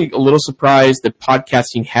honestly a little surprised that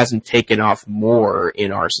podcasting hasn't taken off more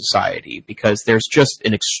in our society, because there's just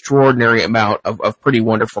an extraordinary amount of pretty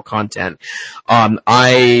wonderful content.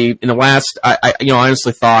 I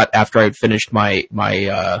honestly thought after I had finished my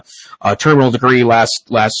terminal degree last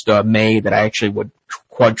May that I actually would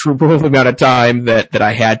quadruple the amount of time that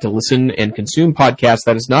I had to listen and consume podcasts.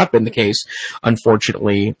 That has not been the case,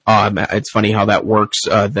 unfortunately. It's funny how that works,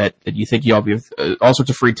 that you think you have all sorts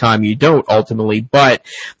of free time. You don't ultimately. But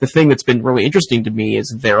the thing that's been really interesting to me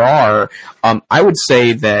is there are, I would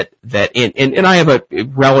say that I have a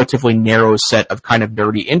relatively narrow set of kind of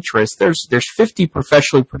nerdy interests. There's 50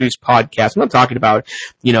 professionally produced podcasts. I'm not talking about,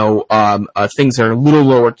 things that are a little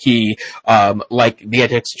lower key, like the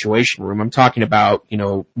EdTech Situation Room. I'm talking about,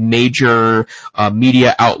 major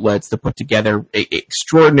media outlets that put together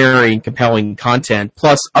extraordinary and compelling content,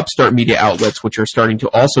 plus upstart media outlets, which are starting to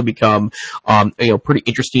also become, pretty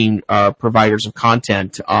interesting providers of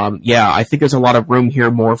content. I think there's a lot of room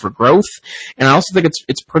here more for growth, and I also think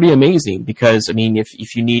it's pretty amazing because,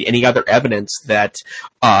 if you need any other evidence that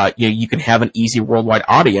you can have an easy worldwide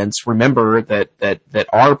audience, remember that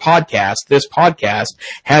our podcast, this podcast,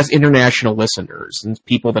 has international listeners and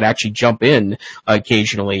people that actually jump in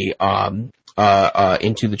occasionally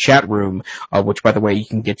into the chat room, which, by the way, you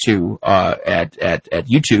can get to at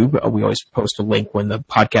YouTube. We always post a link when the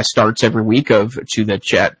podcast starts every week to the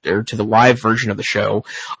chat or to the live version of the show.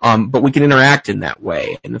 But we can interact in that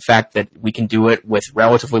way, and the fact that we can do it with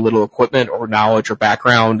relatively little equipment or knowledge or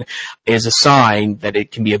background is a sign that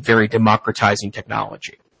it can be a very democratizing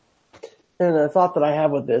technology. And a thought that I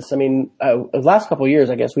have with this, the last couple of years,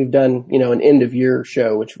 I guess we've done, an end of year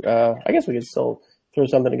show, which I guess we could still throw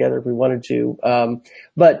something together if we wanted to.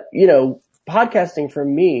 But podcasting for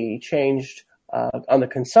me changed on the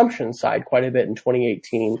consumption side quite a bit in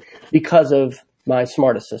 2018 because of my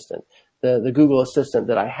smart assistant, the Google Assistant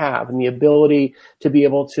that I have, and the ability to be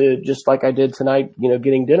able to, just like I did tonight,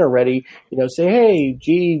 getting dinner ready, say, hey,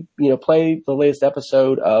 G, play the latest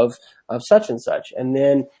episode of such and such, and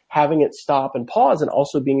then having it stop and pause, and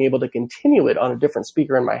also being able to continue it on a different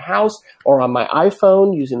speaker in my house or on my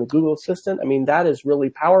iPhone using the Google Assistant. That is really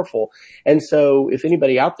powerful. And so if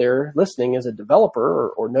anybody out there listening is a developer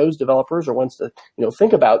or knows developers or wants to,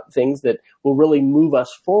 think about things that will really move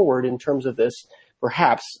us forward in terms of this,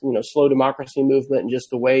 perhaps, slow democracy movement, and just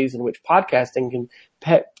the ways in which podcasting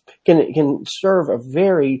can serve a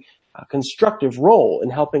very constructive role in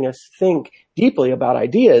helping us think deeply about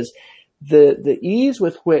ideas. The ease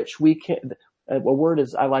with which we can, a word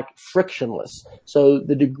is I like frictionless. So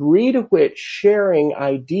the degree to which sharing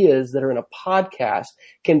ideas that are in a podcast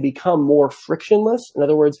can become more frictionless. In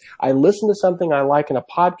other words, I listen to something I like in a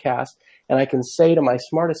podcast, and I can say to my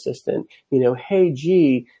smart assistant, hey,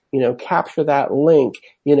 G, capture that link,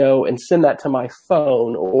 and send that to my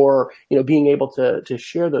phone, or, being able to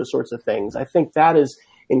share those sorts of things. I think that is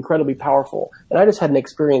incredibly powerful. And I just had an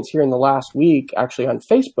experience here in the last week, actually on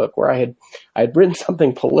Facebook, where I had written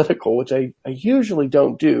something political, which I usually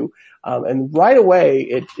don't do. And right away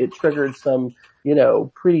it triggered some,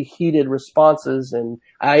 pretty heated responses. And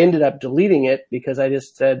I ended up deleting it because I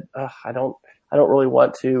just said, I don't really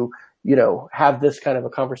want to, have this kind of a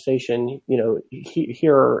conversation,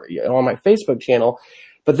 here on my Facebook channel.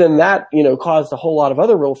 But then that, caused a whole lot of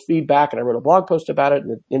other real feedback, and I wrote a blog post about it.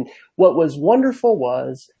 And what was wonderful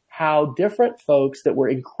was how different folks that were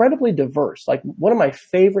incredibly diverse, like one of my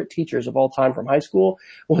favorite teachers of all time from high school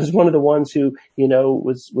was one of the ones who,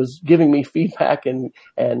 was giving me feedback and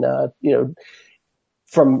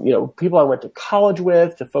from, people I went to college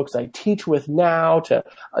with, to folks I teach with now, to,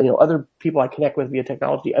 other people I connect with via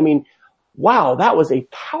technology. I mean, wow, that was a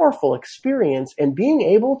powerful experience. And being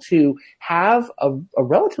able to have a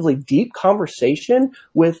relatively deep conversation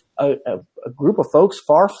with a group of folks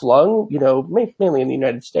far flung, mainly in the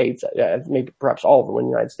United States, maybe perhaps all of them in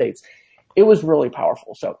the United States, it was really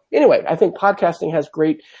powerful. So anyway, I think podcasting has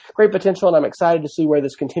great potential, and I'm excited to see where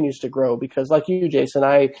this continues to grow, because like you, Jason,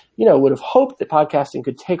 I, would have hoped that podcasting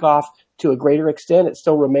could take off to a greater extent. It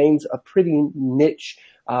still remains a pretty niche,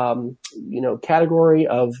 category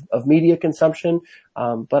of media consumption.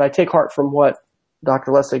 But I take heart from what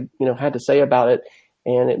Dr. Lessig, had to say about it.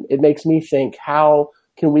 And it makes me think, how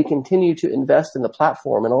can we continue to invest in the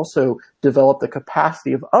platform and also develop the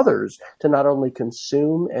capacity of others to not only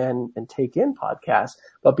consume and take in podcasts,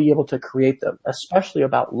 but be able to create them, especially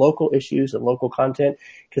about local issues and local content?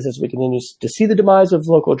 Because as we continue to see the demise of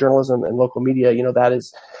local journalism and local media, that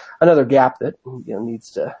is another gap that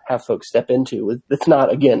needs to have folks step into. It's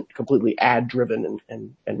not, again, completely ad driven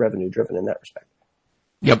and revenue driven in that respect.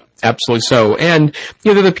 Yep, absolutely so. And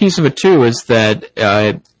the other piece of it too is that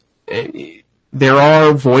there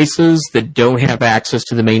are voices that don't have access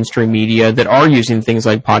to the mainstream media that are using things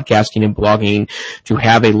like podcasting and blogging to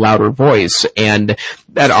have a louder voice. And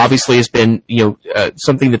that obviously has been,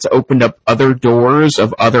 something that's opened up other doors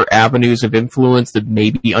of other avenues of influence that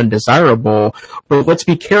may be undesirable. But let's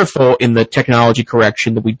be careful in the technology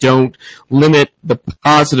correction that we don't limit the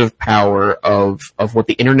positive power of what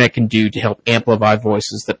the internet can do to help amplify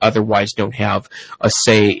voices that otherwise don't have a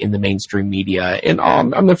say in the mainstream media. And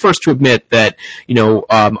I'm the first to admit that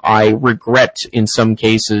I regret in some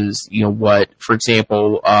cases, what, for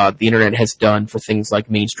example, the internet has done for things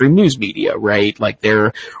like mainstream news media, right? Like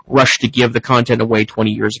their rush to give the content away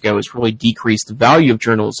 20 years ago has really decreased the value of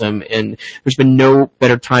journalism. And there's been no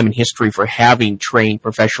better time in history for having trained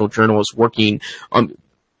professional journalists working on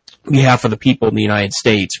behalf of the people in the United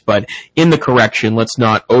States. But in the correction, let's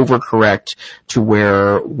not overcorrect to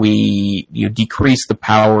where we decrease the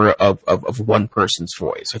power of one person's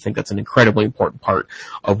voice. I think that's an incredibly important part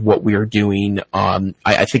of what we are doing.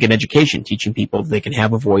 I think in education, teaching people that they can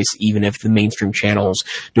have a voice even if the mainstream channels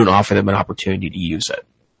don't offer them an opportunity to use it.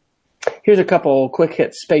 Here's a couple quick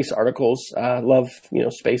hit space articles. Love,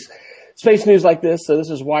 space news like this. So this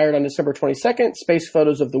is Wired on December 22nd. Space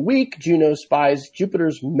photos of the week. Juno spies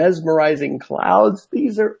Jupiter's mesmerizing clouds.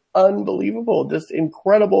 These are unbelievable. Just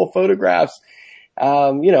incredible photographs.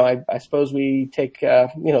 I suppose we take,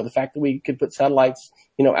 the fact that we could put satellites,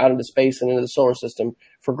 out into space and into the solar system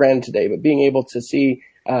for granted today. But being able to see,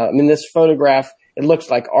 this photograph, it looks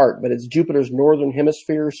like art, but it's Jupiter's northern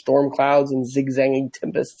hemisphere, storm clouds and zigzagging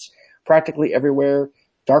tempests practically everywhere.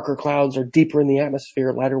 Darker clouds are deeper in the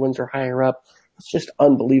atmosphere. Lighter ones are higher up. It's just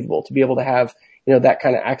unbelievable to be able to have, that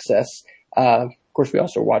kind of access. Of course, we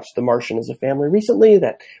also watched The Martian as a family recently.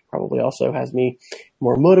 That probably also has me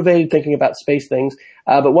more motivated thinking about space things.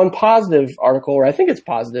 But one positive article, or I think it's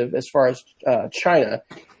positive as far as China,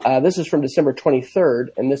 this is from December 23rd,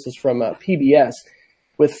 and this is from PBS.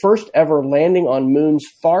 With first ever landing on Moon's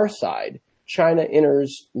far side, China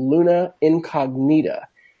enters Luna Incognita.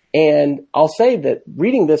 And I'll say that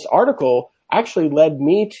reading this article actually led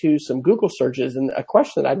me to some Google searches, and a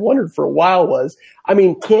question that I'd wondered for a while was,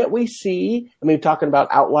 can't we see, talking about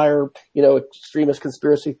outlier, extremist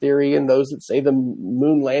conspiracy theory and those that say the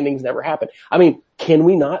moon landings never happened. Can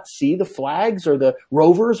we not see the flags or the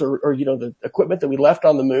rovers or the equipment that we left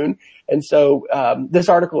on the moon? And so, this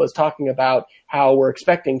article is talking about how we're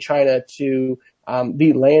expecting China to,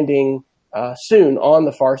 be landing soon on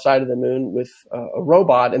the far side of the moon with a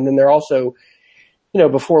robot. And then they're also,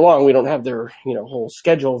 before long, we don't have their, whole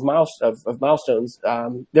schedule of milestones.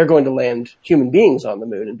 They're going to land human beings on the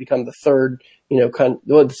moon and become the third,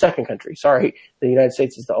 the second country. Sorry. The United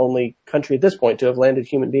States is the only country at this point to have landed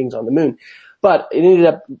human beings on the moon. But it ended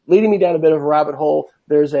up leading me down a bit of a rabbit hole.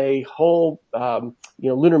 There's a whole,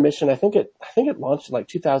 lunar mission. I think it launched in like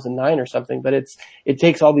 2009 or something, but it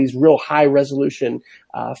takes all these real high resolution,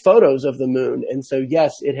 photos of the moon. And so,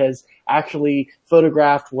 yes, it has actually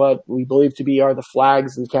photographed what we believe to be are the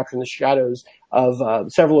flags and capturing the shadows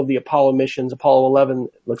of, several of the Apollo missions. Apollo 11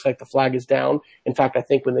 looks like the flag is down. In fact, I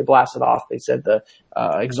think when they blasted off, they said the,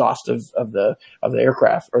 exhaust of the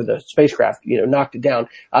aircraft or the spacecraft, knocked it down.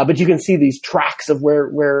 But you can see these tracks of where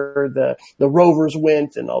the rovers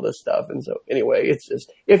went and all this stuff. And so anyway, it's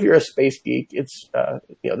just, if you're a space geek, it's,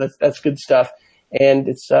 that's good stuff. And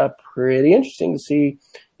it's, pretty interesting to see,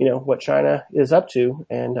 what China is up to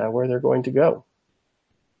and, where they're going to go.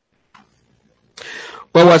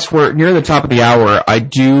 Well, Wes, we're near the top of the hour. I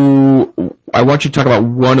want you to talk about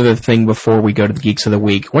one other thing before we go to the Geeks of the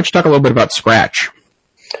Week. I want you to talk a little bit about Scratch.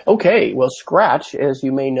 Okay, well, Scratch, as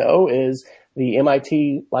you may know, is the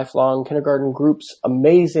MIT Lifelong Kindergarten Group's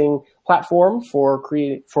amazing platform for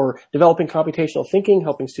developing computational thinking,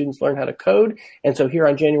 helping students learn how to code. And so here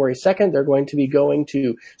on January 2nd, they're going to be going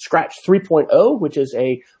to Scratch 3.0, which is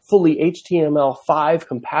a fully HTML5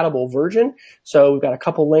 compatible version. So we've got a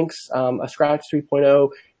couple links, a Scratch 3.0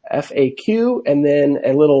 FAQ, and then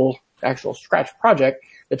a little actual Scratch project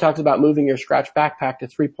that talks about moving your Scratch backpack to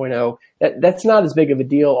 3.0. That's not as big of a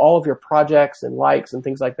deal. All of your projects and likes and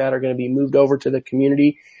things like that are going to be moved over to the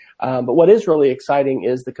community. But what is really exciting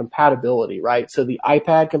is the compatibility, right? So the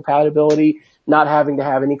iPad compatibility, not having to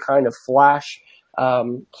have any kind of Flash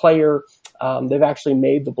player. They've actually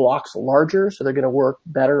made the blocks larger, so they're going to work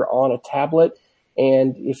better on a tablet.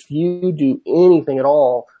 And if you do anything at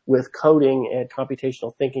all with coding and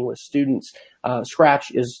computational thinking with students,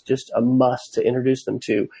 Scratch is just a must to introduce them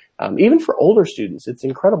to. Even for older students, it's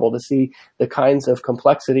incredible to see the kinds of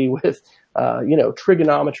complexity with,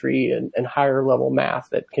 trigonometry and higher level math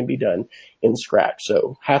that can be done in Scratch.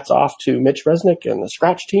 So hats off to Mitch Resnick and the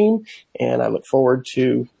Scratch team. And I look forward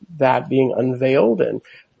to that being unveiled. And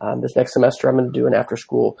this next semester, I'm going to do an after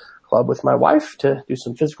school club with my wife to do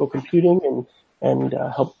some physical computing and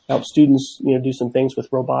help students, do some things with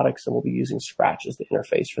robotics, and we'll be using Scratch as the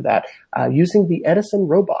interface for that, using the Edison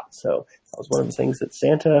robot. So that was one of the things that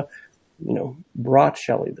Santa, brought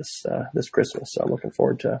Shelley this Christmas. So I'm looking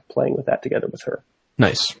forward to playing with that together with her.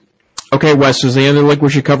 Nice. Okay, Wes, is there any other link we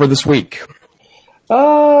should cover this week?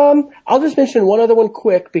 I'll just mention one other one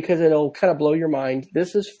quick because it'll kind of blow your mind.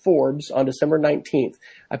 This is Forbes on December 19th.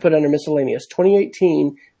 I put under miscellaneous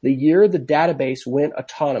 2018, the year the database went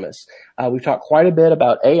autonomous. We've talked quite a bit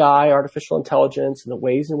about AI, artificial intelligence, and the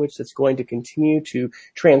ways in which it's going to continue to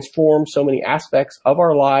transform so many aspects of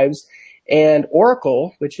our lives. And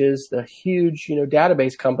Oracle, which is the huge,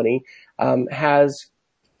 database company, has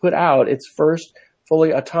put out its first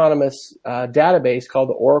fully autonomous database called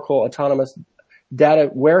the Oracle Autonomous Data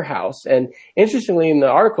Warehouse. And interestingly, in the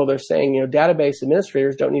article, they're saying, database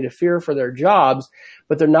administrators don't need to fear for their jobs,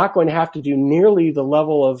 but they're not going to have to do nearly the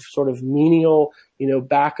level of sort of menial,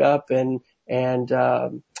 backup and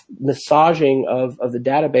massaging of the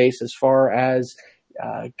database as far as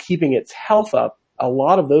keeping its health up. A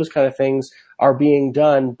lot of those kind of things are being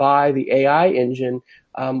done by the AI engine.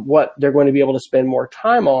 What they're going to be able to spend more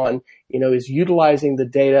time on, is utilizing the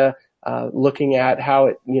data, looking at how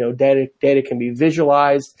it, data can be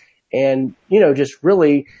visualized and, just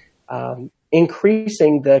really,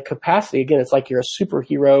 increasing the capacity. Again, it's like you're a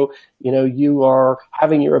superhero, you are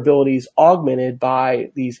having your abilities augmented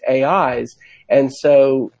by these AIs. And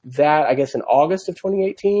so that, I guess in August of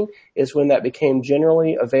 2018 is when that became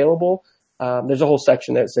generally available. There's a whole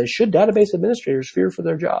section that says, should database administrators fear for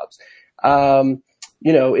their jobs?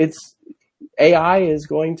 It's AI is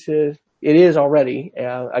going to, it is already,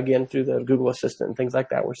 again, through the Google Assistant and things like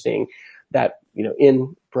that. We're seeing that,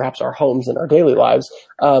 in perhaps our homes and our daily lives.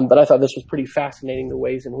 But I thought this was pretty fascinating, the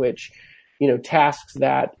ways in which, tasks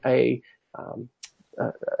that a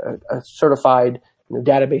certified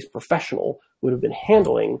database professional would have been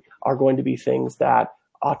handling are going to be things that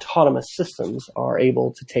autonomous systems are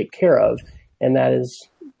able to take care of. And that is,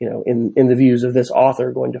 in the views of this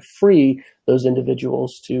author, going to free those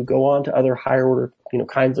individuals to go on to other higher order,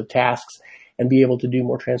 kinds of tasks and be able to do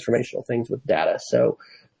more transformational things with data. So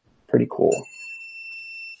pretty cool.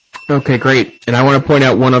 Okay, great. And I want to point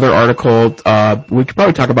out one other article we could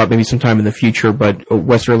probably talk about maybe sometime in the future, but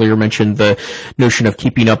Wes earlier mentioned the notion of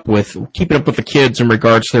keeping up with the kids in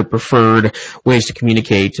regards to their preferred ways to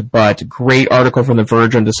communicate. But great article from The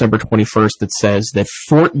Verge on December 21st that says that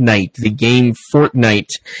Fortnite, the game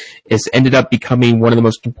Fortnite, has ended up becoming one of the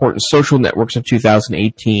most important social networks of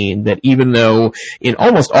 2018, that even though in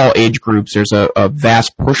almost all age groups there's a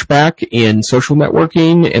vast pushback in social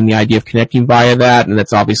networking and the idea of connecting via that, and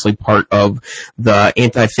that's obviously part of the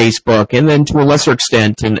anti-Facebook, and then to a lesser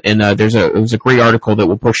extent, and it was a great article that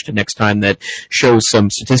we'll push to next time that shows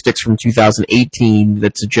some statistics from 2018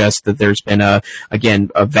 that suggest that there's been a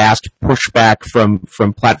vast pushback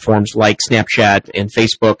from platforms like Snapchat and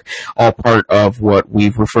Facebook, all part of what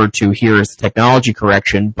we've referred to here as the technology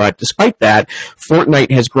correction. But despite that,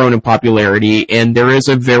 Fortnite has grown in popularity, and there is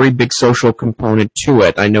a very big social component to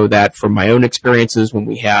it. I know that from my own experiences when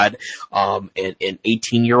we had an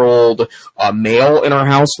 18-year-old 7-year-old male in our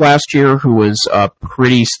house last year who was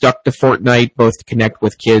pretty stuck to Fortnite, both to connect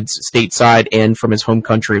with kids stateside and from his home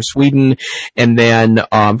country of Sweden, and then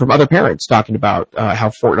from other parents talking about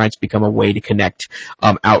how Fortnite's become a way to connect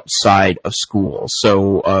outside of school.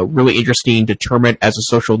 So really interesting to term it as a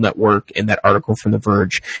social network, and that article from The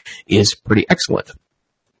Verge is pretty excellent.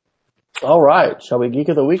 All right. Shall we Geek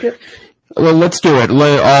of the Week it? Well, let's do it.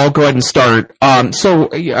 I'll go ahead and start. So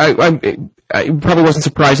it probably wasn't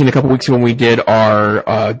surprising a couple weeks ago when we did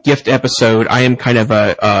our gift episode. I am kind of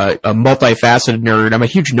a multifaceted nerd. I'm a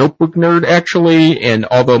huge notebook nerd, actually, and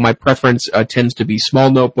although my preference tends to be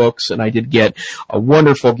small notebooks, and I did get a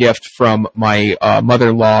wonderful gift from my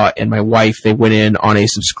mother-in-law and my wife. They went in on a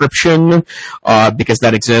subscription because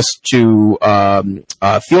that exists to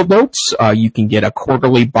field notes. You can get a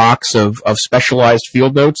quarterly box of specialized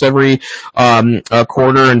field notes every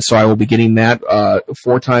quarter, and so I will be getting that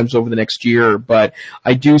 4 times over the next year. But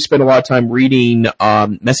I do spend a lot of time reading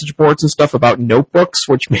message boards and stuff about notebooks,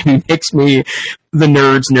 which maybe makes me the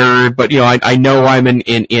nerd's nerd, but I know I'm in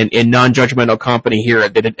non-judgmental company here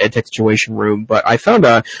at the EdTech Situation Room. But I found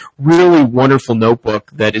a really wonderful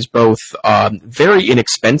notebook that is both very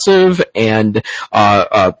inexpensive and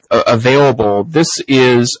available. This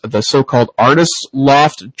is the so-called Artist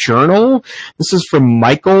Loft Journal. This is from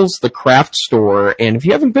Michael's, the craft store. And if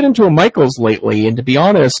you haven't been into a Michael's lately, and to be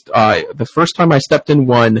honest, the first time I stepped in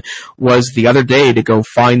one was the other day to go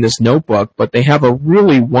find this notebook. But they have a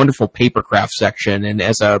really wonderful paper craft section. And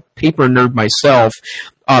as a paper nerd myself,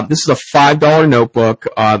 this is a $5 notebook.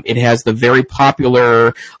 It has the very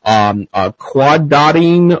popular quad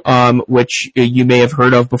dotting, which you may have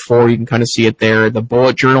heard of before. You can kind of see it there. The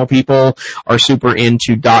bullet journal people are super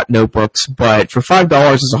into dot notebooks, but for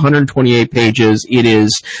 $5, it's 128 pages. It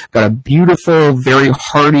is got a beautiful, very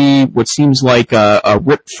hardy, what seems like a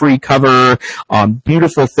rip-free cover,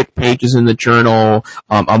 beautiful thick pages in the journal,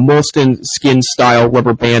 a moleskin style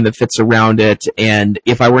rubber band that fits around it. And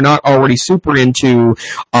if I were not already super into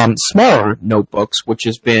smaller notebooks, which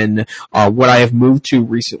has been what I have moved to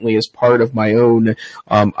recently as part of my own,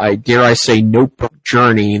 I say, notebook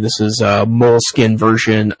journey. This is a moleskin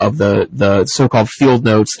version of the so-called Field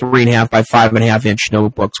Notes 3.5 by 5.5 inch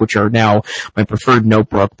notebooks, which are now my preferred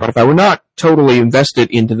notebook. But if I were not totally invested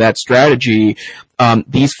into that strategy,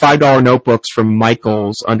 these $5 notebooks from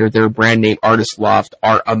Michael's under their brand name Artist Loft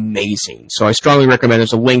are amazing. So I strongly recommend.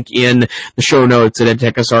 There's a link in the show notes at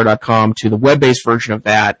edtechsr.com to the web-based version of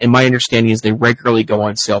that. And my understanding is they regularly go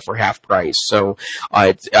on sale for half price. So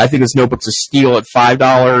I think this notebook's a steal at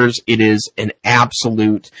 $5. It is an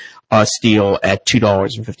absolute steal at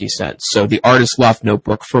 $2.50. So the Artist Loft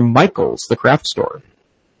notebook from Michael's, the craft store.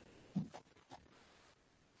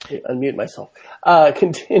 Unmute myself.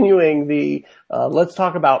 Continuing the let's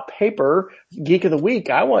talk about paper Geek of the Week.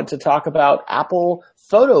 I want to talk about Apple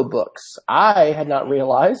photo books. I had not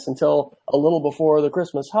realized until a little before the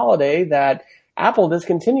Christmas holiday that Apple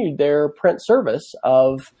discontinued their print service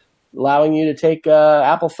of allowing you to take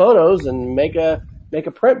Apple photos and make a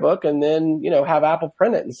print book, and then have Apple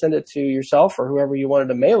print it and send it to yourself or whoever you wanted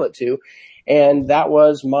to mail it to. And that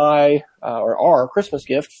was my our Christmas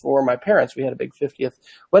gift for my parents. We had a big 50th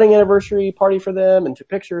wedding anniversary party for them and took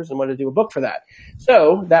pictures and wanted to do a book for that.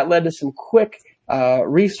 So that led to some quick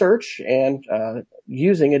research and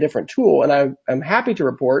using a different tool. And I'm happy to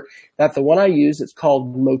report that the one I use, it's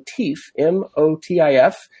called Motif,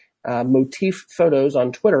 M-O-T-I-F, Motif Photos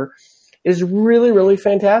on Twitter, is really, really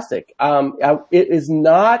fantastic. It is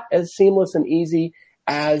not as seamless and easy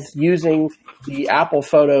as using the Apple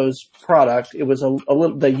Photos product. It was a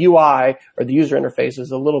little, the UI or the user interface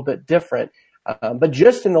is a little bit different. But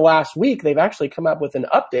just in the last week, they've actually come up with an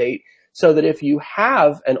update so that if you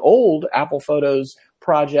have an old Apple Photos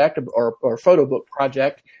project or photo book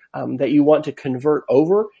project that you want to convert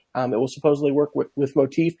over, it will supposedly work with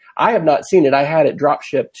Motif. I have not seen it. I had it drop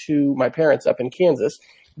shipped to my parents up in Kansas,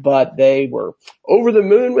 but they were over the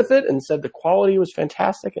moon with it and said the quality was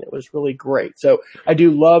fantastic and it was really great. So I do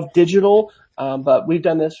love digital, but we've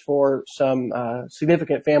done this for some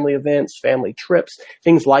significant family events, family trips,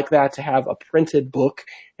 things like that, to have a printed book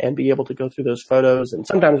and be able to go through those photos. And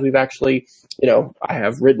sometimes we've actually, I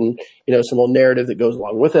have written, some little narrative that goes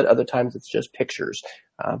along with it. Other times it's just pictures.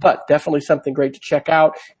 But definitely something great to check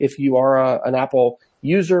out. If you are an Apple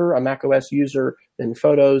user, a macOS user, then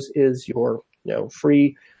Photos is your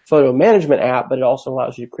free photo management app, but it also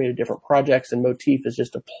allows you to create different projects, and Motif is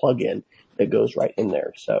just a plugin that goes right in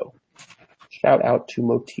there. So Shout out to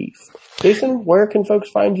Motif. Jason, where can folks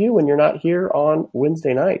find you when you're not here on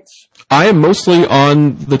Wednesday nights? I am mostly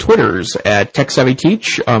on the Twitters at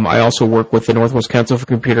TechSavvyTeach. I also work with the Northwest Council for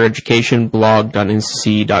Computer Education,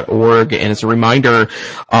 blog.ncc.org. And as a reminder,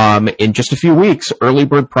 in just a few weeks, early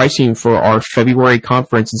bird pricing for our February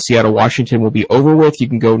conference in Seattle, Washington will be over with. You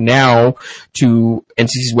can go now to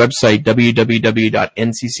NCC's website, www.ncc.org,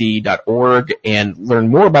 and learn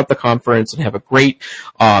more about the conference and have a great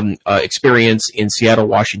experience in Seattle,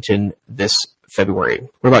 Washington this February.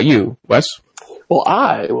 What about you, Wes? Well,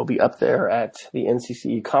 I will be up there at the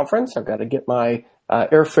NCCE conference. I've got to get my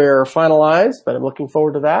airfare finalized, but I'm looking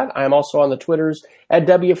forward to that. I am also on the Twitters at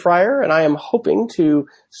W. Fryer, and I am hoping to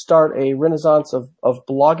start a renaissance of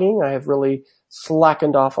blogging. I have really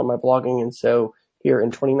slackened off on my blogging, and so here in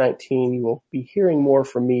 2019, you will be hearing more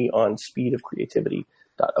from me on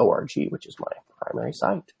speedofcreativity.org, which is my primary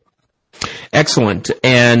site. Excellent.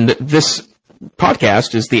 And this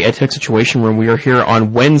podcast is the EdTech Situation Room. We are here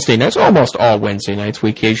on Wednesday nights, almost all Wednesday nights.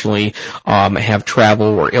 We occasionally have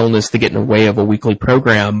travel or illness to get in the way of a weekly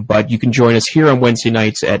program, but you can join us here on Wednesday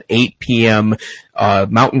nights at 8 p.m.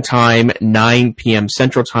 Mountain Time, 9 p.m.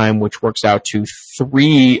 Central Time, which works out to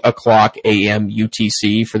 3 o'clock a.m.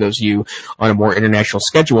 UTC for those of you on a more international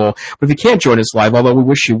schedule. But if you can't join us live, although we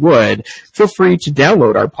wish you would, feel free to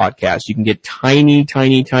download our podcast. You can get tiny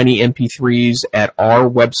MP3s at our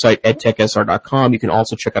website, edtechsr.com. You can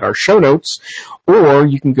also check out our show notes, or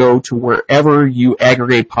you can go to wherever you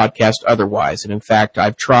aggregate podcasts otherwise. And in fact,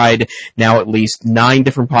 I've tried now at least 9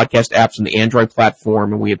 different podcast apps on the Android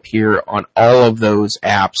platform, and we appear on all of those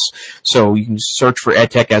apps. So you can search for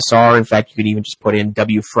EdTech SR. In fact, you can even just put in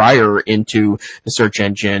W. Fryer into the search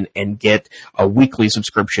engine and get a weekly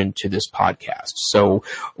subscription to this podcast. So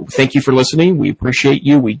thank you for listening. We appreciate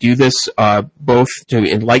you. We do this both to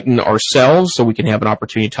enlighten ourselves so we can have an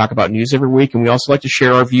opportunity to talk about news every week, and we also like to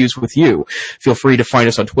share our views with you. Feel free to find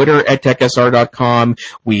us on Twitter at techsr.com.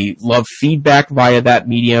 We love feedback via that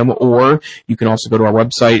medium, or you can also go to our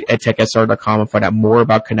website at techsr.com and find out more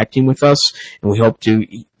about connecting with us. And we hope to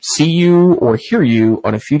see you or hear you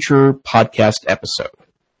on a future podcast episode.